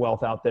abundance of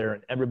wealth out there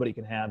and everybody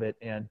can have it.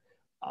 And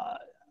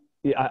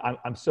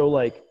I'm so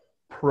like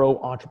pro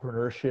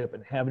entrepreneurship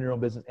and having your own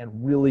business and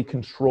really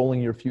controlling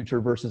your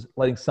future versus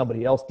letting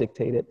somebody else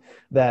dictate it,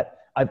 that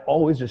I've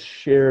always just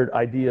shared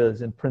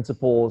ideas and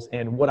principles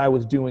and what I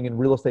was doing in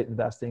real estate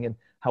investing and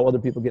how other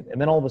people get.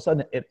 And then all of a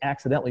sudden it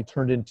accidentally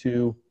turned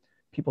into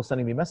people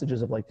sending me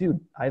messages of like, dude,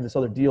 I have this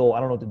other deal. I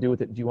don't know what to do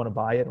with it. Do you want to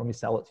buy it? Let me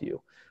sell it to you.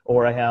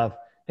 Or I have,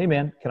 hey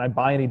man, can I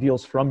buy any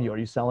deals from you? Are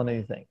you selling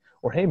anything?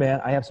 Or, hey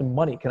man, I have some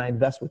money. Can I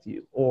invest with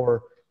you?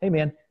 Or, hey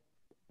man,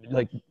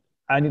 like,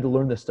 I need to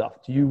learn this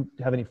stuff. Do you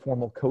have any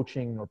formal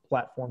coaching or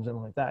platforms,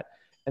 anything like that?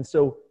 And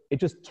so it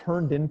just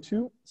turned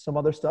into some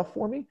other stuff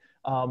for me.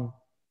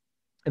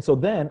 And so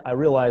then I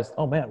realized,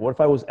 oh man, what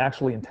if I was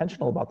actually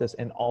intentional about this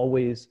and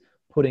always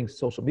putting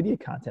social media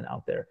content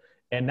out there?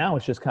 And now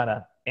it's just kind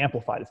of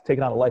amplified. It's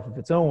taken on a life of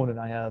its own. And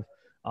I have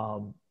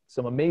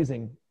some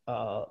amazing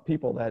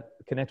people that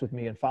connect with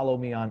me and follow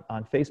me on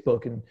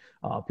Facebook, and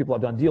people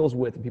I've done deals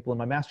with, and people in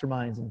my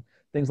masterminds and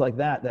things like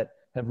that, that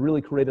have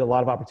really created a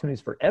lot of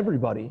opportunities for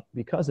everybody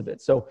because of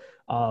it. So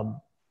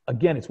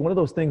again, it's one of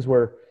those things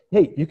where,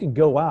 hey, you can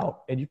go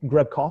out and you can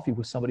grab coffee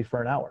with somebody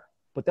for an hour,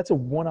 but that's a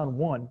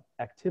one-on-one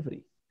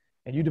activity.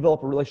 And you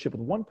develop a relationship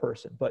with one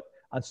person. But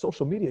on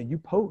social media, you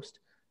post.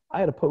 I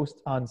had a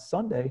post on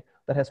Sunday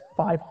that has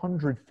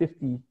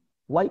 550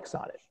 likes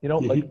on it. You know,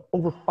 like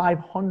over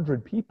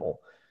 500 people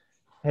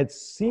had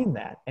seen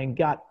that and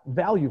got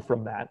value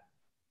from that.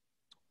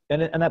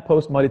 And that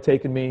post might have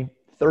taken me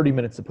 30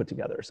 minutes to put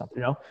together or something,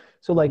 you know?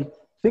 So like,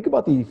 think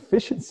about the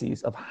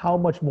efficiencies of how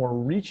much more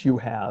reach you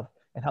have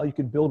and how you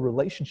can build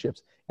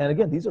relationships. And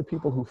again, these are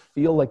people who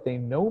feel like they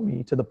know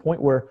me to the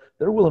point where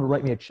they're willing to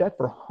write me a check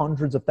for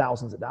hundreds of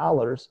thousands of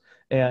dollars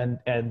or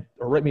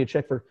write me a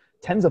check for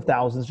tens of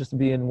thousands just to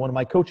be in one of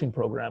my coaching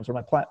programs or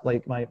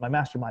my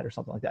mastermind or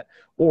something like that,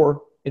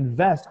 or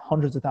invest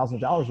hundreds of thousands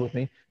of dollars with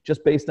me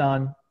just based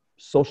on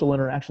social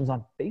interactions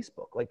on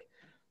Facebook. Like,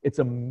 it's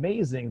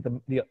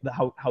amazing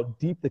how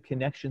deep the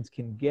connections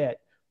can get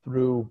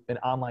through an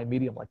online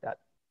medium like that.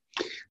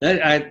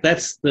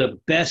 That's the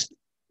best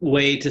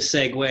way to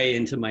segue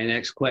into my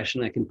next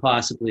question I can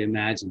possibly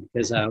imagine,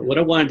 because what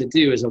I wanted to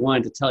do is I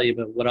wanted to tell you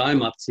about what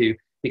I'm up to,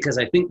 because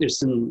I think there's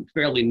some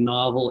fairly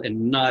novel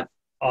and not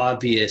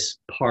obvious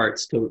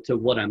parts to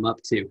what I'm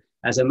up to.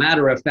 As a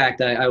matter of fact,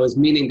 I was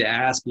meaning to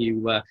ask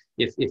you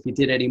if you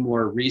did any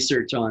more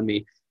research on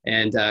me,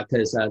 and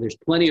because there's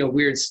plenty of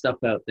weird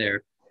stuff out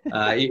there.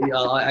 I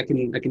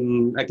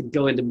can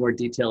go into more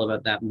detail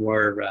about that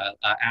more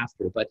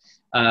after, but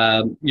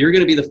you're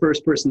going to be the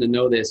first person to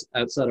know this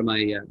outside of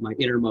my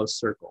innermost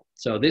circle.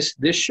 So this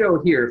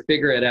show here,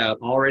 Figure It Out,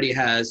 already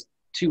has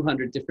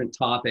 200 different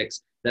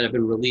topics that have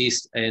been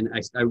released, and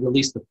I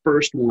released the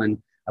first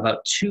one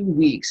about 2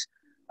 weeks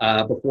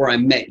before I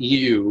met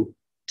you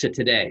to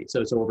today.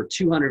 So over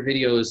 200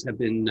 videos have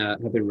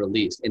been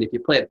released, and if you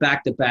play it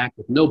back to back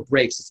with no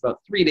breaks, it's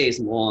about 3 days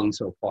long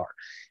so far.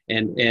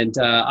 And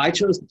I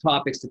chose the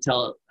topics to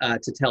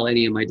tell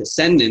any of my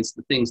descendants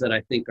the things that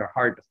I think are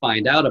hard to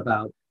find out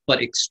about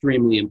but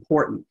extremely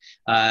important.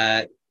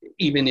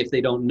 Even if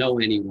they don't know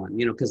anyone,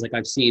 you know, because like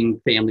I've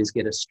seen families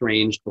get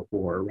estranged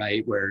before,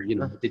 right? Where, you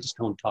know, they just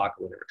don't talk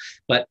or whatever.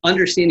 But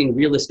understanding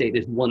real estate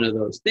is one of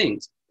those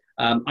things.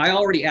 I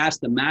already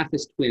asked the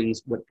Mathis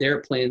twins what their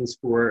plans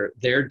for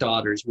their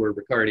daughters were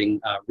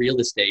regarding real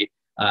estate.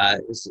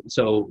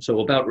 So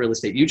about real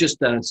estate, you just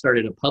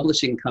started a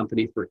publishing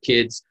company for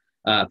kids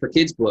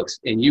books,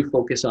 and you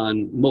focus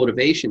on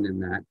motivation in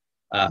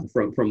that,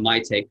 from my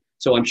take.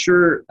 So I'm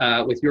sure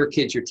with your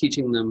kids, you're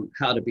teaching them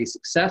how to be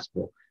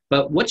successful.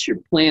 But what's your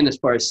plan as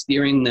far as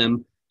steering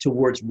them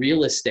towards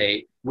real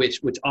estate, which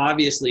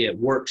obviously it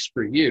works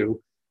for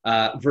you,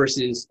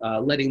 versus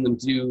letting them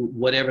do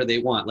whatever they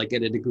want, like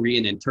get a degree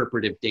in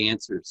interpretive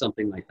dance or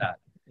something like that?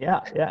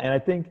 Yeah, and I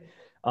think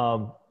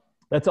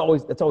that's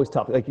always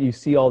tough. Like you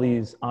see all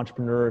these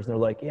entrepreneurs, and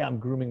they're like, "Yeah, I'm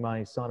grooming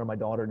my son or my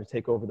daughter to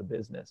take over the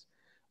business."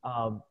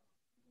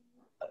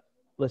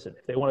 Listen,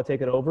 if they want to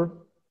take it over,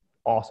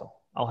 awesome.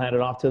 I'll hand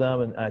it off to them,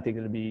 and I think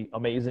it'd be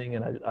amazing,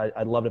 and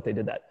I'd love it if they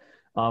did that.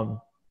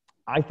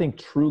 I think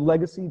true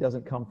legacy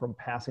doesn't come from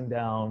passing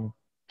down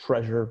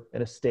treasure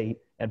and estate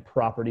and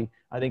property.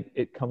 I think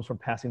it comes from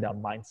passing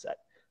down mindset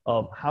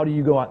of how do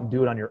you go out and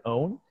do it on your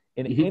own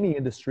in any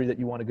industry that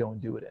you want to go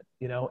and do it in,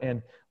 you know,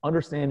 and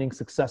understanding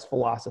success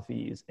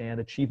philosophies and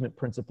achievement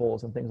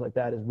principles and things like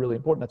that is really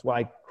important. That's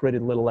why I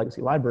created Little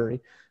Legacy Library,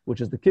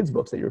 which is the kids'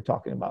 books that you were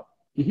talking about.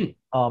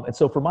 And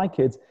so for my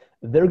kids,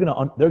 they're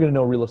gonna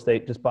know real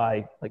estate just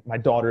by, like, my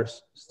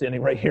daughter's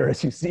standing right here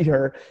as you see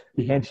her,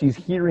 and she's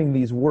hearing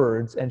these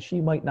words, and she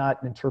might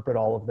not interpret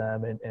all of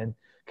them and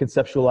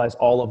conceptualize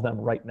all of them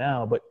right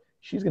now, but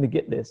she's gonna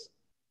get this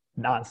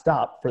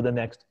nonstop for the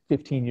next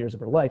 15 years of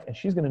her life, and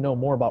she's gonna know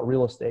more about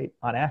real estate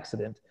on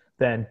accident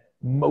than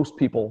most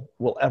people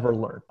will ever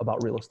learn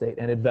about real estate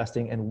and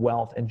investing and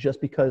wealth. And just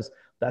because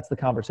that's the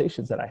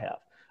conversations that I have.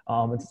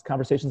 It's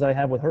conversations that I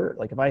have with her.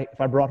 Like if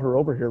I brought her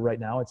over here right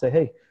now, I'd say,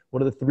 "Hey,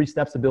 what are the 3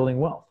 steps of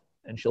building wealth?"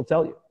 And she'll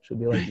tell you. She'll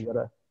be like, "You got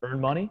to earn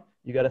money,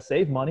 you got to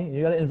save money, and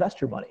you got to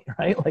invest your money,"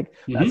 right? Like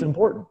that's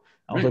important.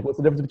 I was like, "What's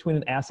the difference between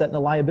an asset and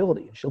a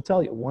liability?" And she'll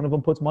tell you. One of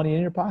them puts money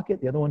in your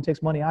pocket, the other one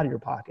takes money out of your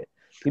pocket.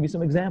 Give me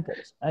some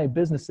examples. Hey,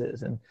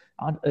 businesses and,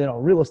 you know,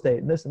 real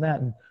estate and this and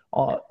that and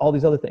all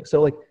these other things. So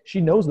like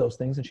she knows those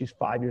things, and she's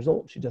 5 years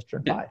old. She just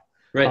turned 5.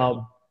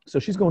 Right. So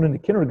she's going into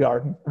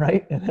kindergarten,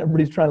 right? And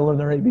everybody's trying to learn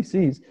their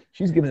ABCs.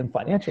 She's giving them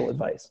financial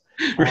advice,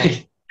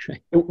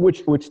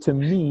 which to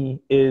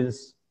me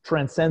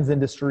transcends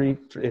industry.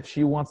 If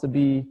she wants to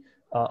be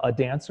a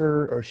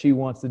dancer, or she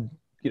wants to,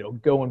 you know,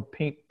 go and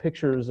paint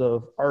pictures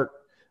of art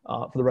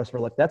for the rest of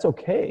her life, that's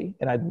okay.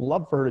 And I'd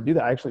love for her to do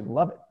that. I actually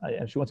love it.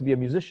 And she wants to be a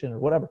musician or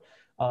whatever.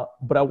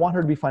 But I want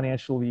her to be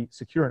financially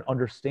secure and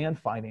understand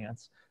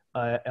finance,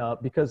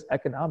 because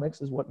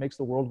economics is what makes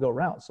the world go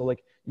round. So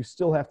like you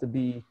still have to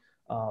be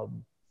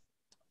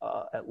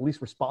at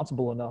least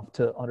responsible enough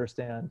to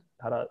understand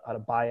how to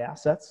buy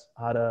assets,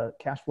 how to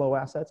cash flow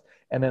assets,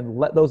 and then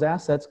let those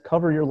assets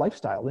cover your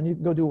lifestyle. Then you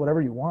can go do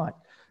whatever you want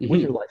with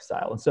your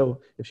lifestyle. And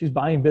so if she's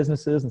buying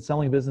businesses and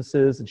selling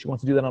businesses, and she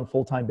wants to do that on a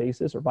full-time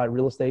basis, or buy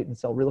real estate and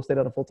sell real estate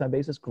on a full-time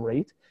basis,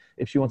 great.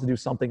 If she wants to do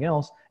something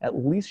else, at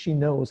least she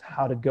knows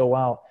how to go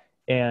out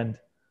and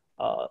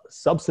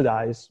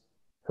subsidize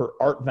her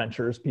art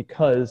ventures,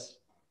 because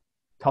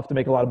tough to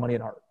make a lot of money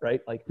in art,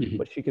 right? Like,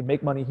 but she can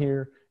make money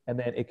here, and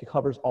then it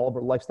covers all of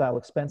her lifestyle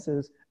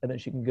expenses, and then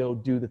she can go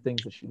do the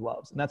things that she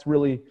loves. And that's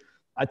really,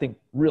 I think,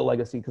 real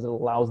legacy, because it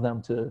allows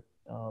them to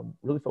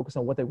really focus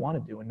on what they want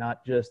to do, and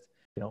not just,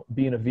 you know,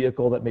 be in a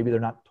vehicle that maybe they're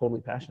not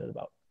totally passionate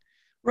about.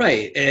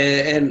 Right.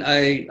 And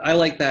I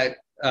like that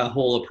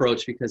whole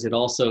approach, because it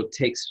also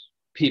takes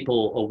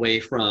people away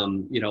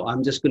from, you know,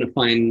 I'm just going to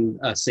find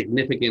a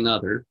significant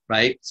other,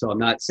 right? So I'm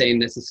not saying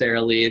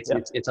necessarily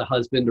it's a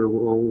husband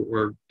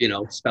or you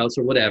know, spouse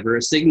or whatever,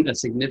 a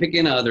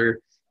significant other.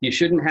 You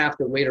shouldn't have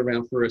to wait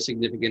around for a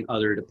significant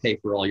other to pay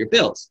for all your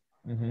bills.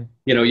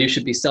 You know, you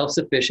should be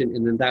self-sufficient,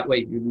 and then that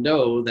way, you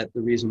know, that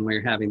the reason why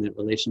you're having that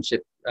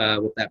relationship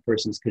with that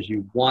person is because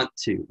you want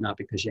to, not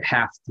because you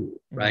have to,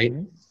 right?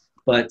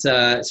 But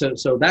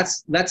so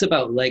that's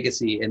about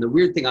legacy. And the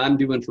weird thing I'm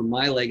doing for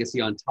my legacy,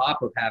 on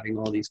top of having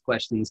all these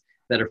questions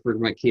that are for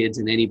my kids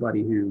and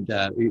anybody who'd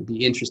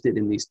be interested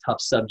in these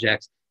tough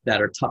subjects that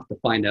are tough to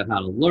find out how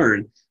to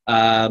learn,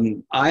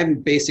 I'm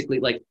basically,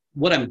 like,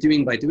 what I'm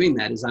doing by doing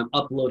that is I'm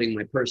uploading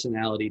my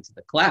personality to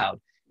the cloud.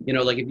 You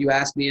know, like if you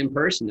ask me in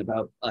person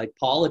about like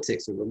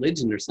politics or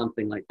religion or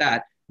something like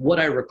that, what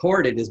I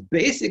recorded is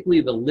basically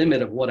the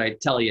limit of what I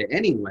tell you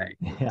anyway.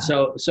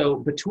 So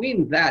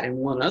between that and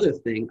one other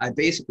thing, I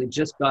basically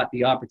just got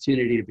the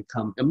opportunity to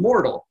become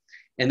immortal.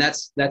 And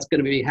that's going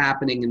to be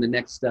happening in the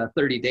next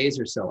 30 days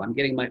or so. I'm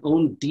getting my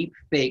own deep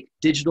fake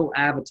digital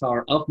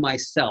avatar of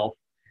myself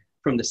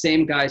from the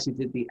same guys who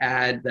did the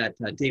ad that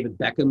David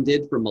Beckham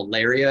did for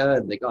malaria,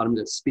 and they got him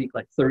to speak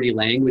like 30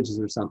 languages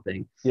or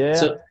something.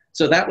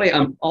 So that way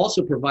I'm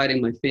also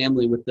providing my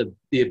family with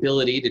the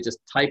ability to just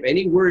type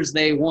any words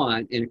they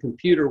want, and a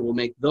computer will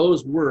make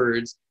those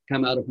words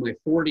come out of my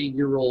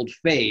 40-year-old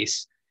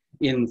face,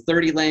 in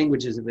 30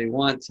 languages if they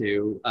want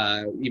to,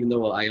 even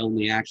though I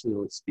only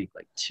speak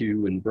like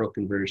 2 and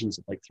broken versions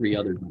of like 3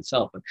 others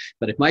myself.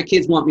 But if my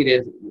kids want me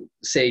to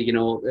say, you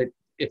know,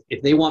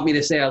 if they want me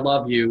to say I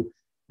love you,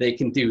 they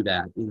can do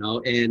that, you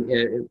know,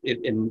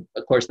 and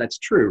of course that's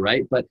true,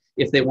 right? But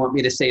if they want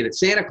me to say that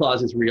Santa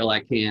Claus is real,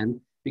 I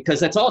can, because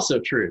that's also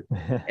true.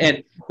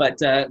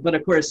 But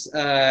of course,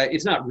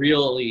 it's not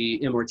really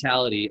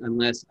immortality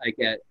unless I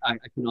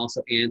can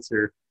also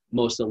answer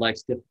most of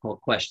life's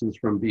difficult questions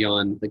from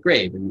beyond the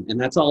grave, and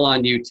that's all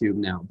on YouTube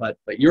now. But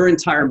your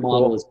entire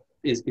model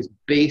is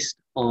based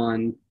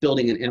on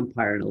building an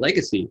empire and a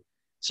legacy.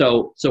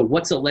 So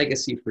what's a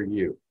legacy for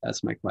you?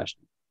 That's my question.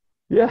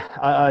 Yeah,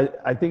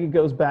 I think it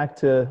goes back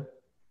to,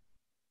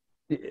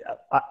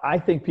 I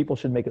think people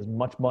should make as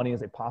much money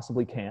as they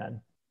possibly can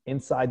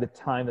inside the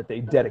time that they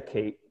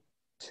dedicate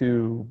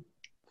to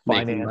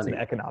finance and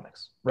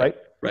economics, right?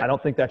 I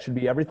don't think that should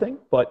be everything,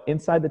 but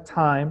inside the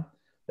time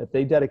that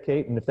they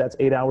dedicate, and if that's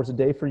 8 hours a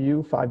day for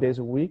you, 5 days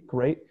a week,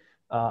 great.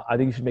 I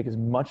think you should make as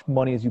much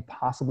money as you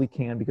possibly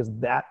can, because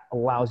that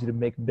allows you to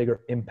make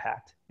bigger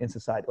impact in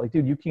society. Like,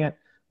 dude, you can't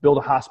build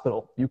a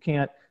hospital. You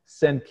can't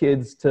send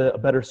kids to a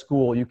better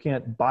school. You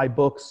can't buy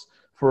books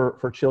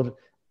for children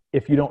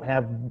if you don't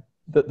have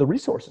the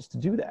resources to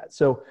do that.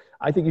 So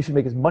I think you should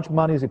make as much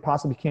money as you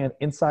possibly can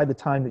inside the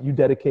time that you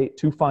dedicate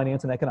to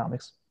finance and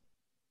economics.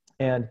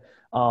 And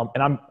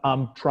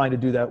I'm trying to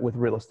do that with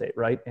real estate,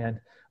 right? And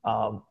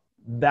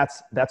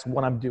that's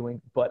what I'm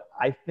doing. But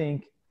I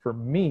think for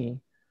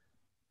me,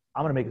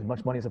 I'm going to make as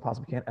much money as I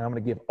possibly can, and I'm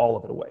going to give all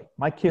of it away.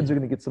 My kids are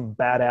going to get some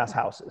badass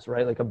houses,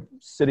 right? Like, I'm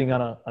sitting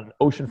on an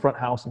oceanfront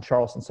house in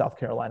Charleston, South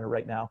Carolina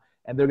right now,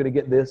 and they're going to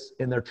get this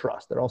in their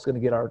trust. They're also going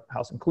to get our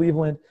house in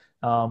Cleveland,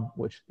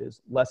 which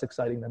is less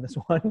exciting than this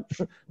one.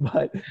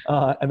 But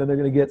and then they're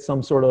going to get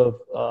some sort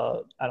of,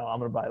 I don't know, I'm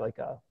going to buy like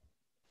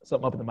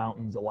something up in the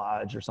mountains, a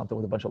lodge or something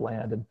with a bunch of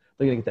land, and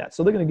they're going to get that.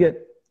 So they're going to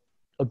get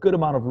a good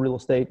amount of real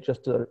estate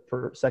just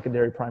for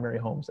secondary, primary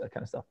homes, that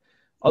kind of stuff.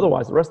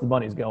 Otherwise, the rest of the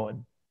money is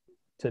going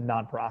to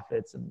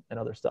nonprofits and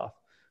other stuff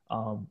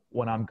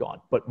when I'm gone.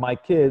 But my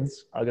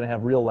kids are going to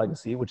have real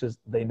legacy, which is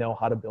they know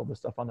how to build this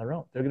stuff on their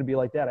own. They're going to be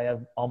like, Dad, I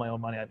have all my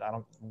own money. I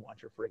don't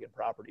want your friggin'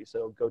 property.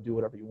 So go do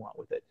whatever you want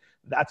with it.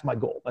 That's my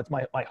goal. That's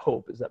my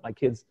hope, is that my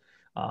kids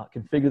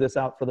can figure this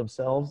out for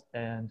themselves,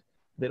 and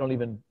they don't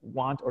even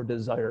want or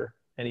desire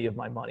any of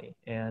my money.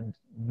 And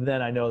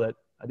then I know that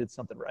I did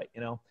something right,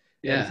 you know?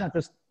 Yeah. And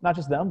it's not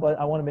just them, but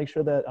I want to make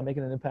sure that I'm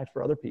making an impact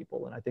for other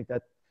people. And I think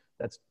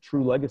that's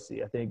true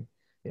legacy. I think,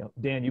 you know,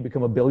 Dan, you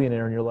become a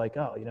billionaire and you're like,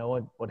 oh, you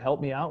know what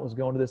helped me out was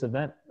going to this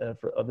event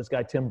of this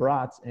guy, Tim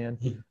Bratz, and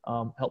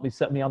helped me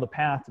set me on the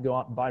path to go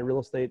out and buy real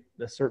estate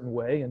a certain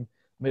way, and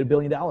made $1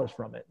 billion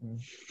from it. And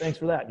thanks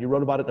for that. You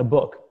wrote about it in a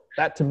book.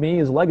 That to me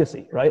is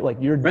legacy, right? Like,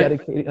 you're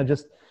dedicating,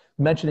 just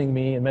mentioning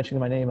me and mentioning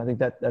my name. I think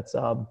that's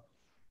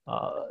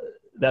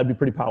that'd be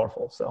pretty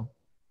powerful. So.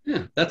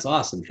 Yeah, that's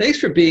awesome. Thanks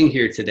for being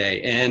here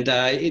today. And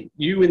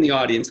you in the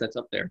audience that's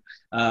up there,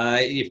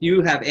 if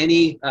you have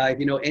any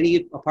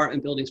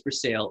apartment buildings for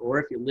sale, or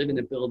if you live in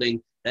a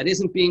building that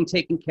isn't being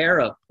taken care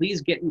of, please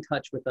get in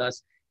touch with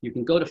us. You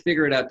can go to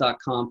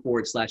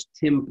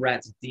FIGGERRIDOUT.com/Tim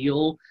Bratz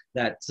deal.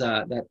 That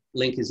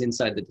link is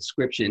inside the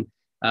description.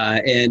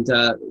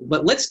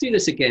 But let's do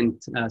this again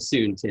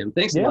soon, Tim.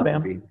 Thanks a lot for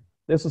being here.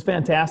 This was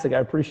fantastic. I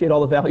appreciate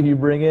all the value you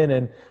bring in,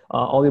 and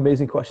all the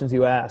amazing questions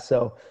you ask.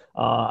 So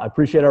I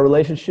appreciate our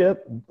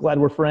relationship. Glad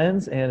we're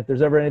friends. And if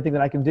there's ever anything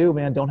that I can do,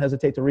 man, don't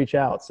hesitate to reach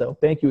out. So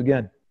thank you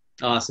again.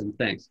 Awesome.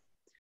 Thanks.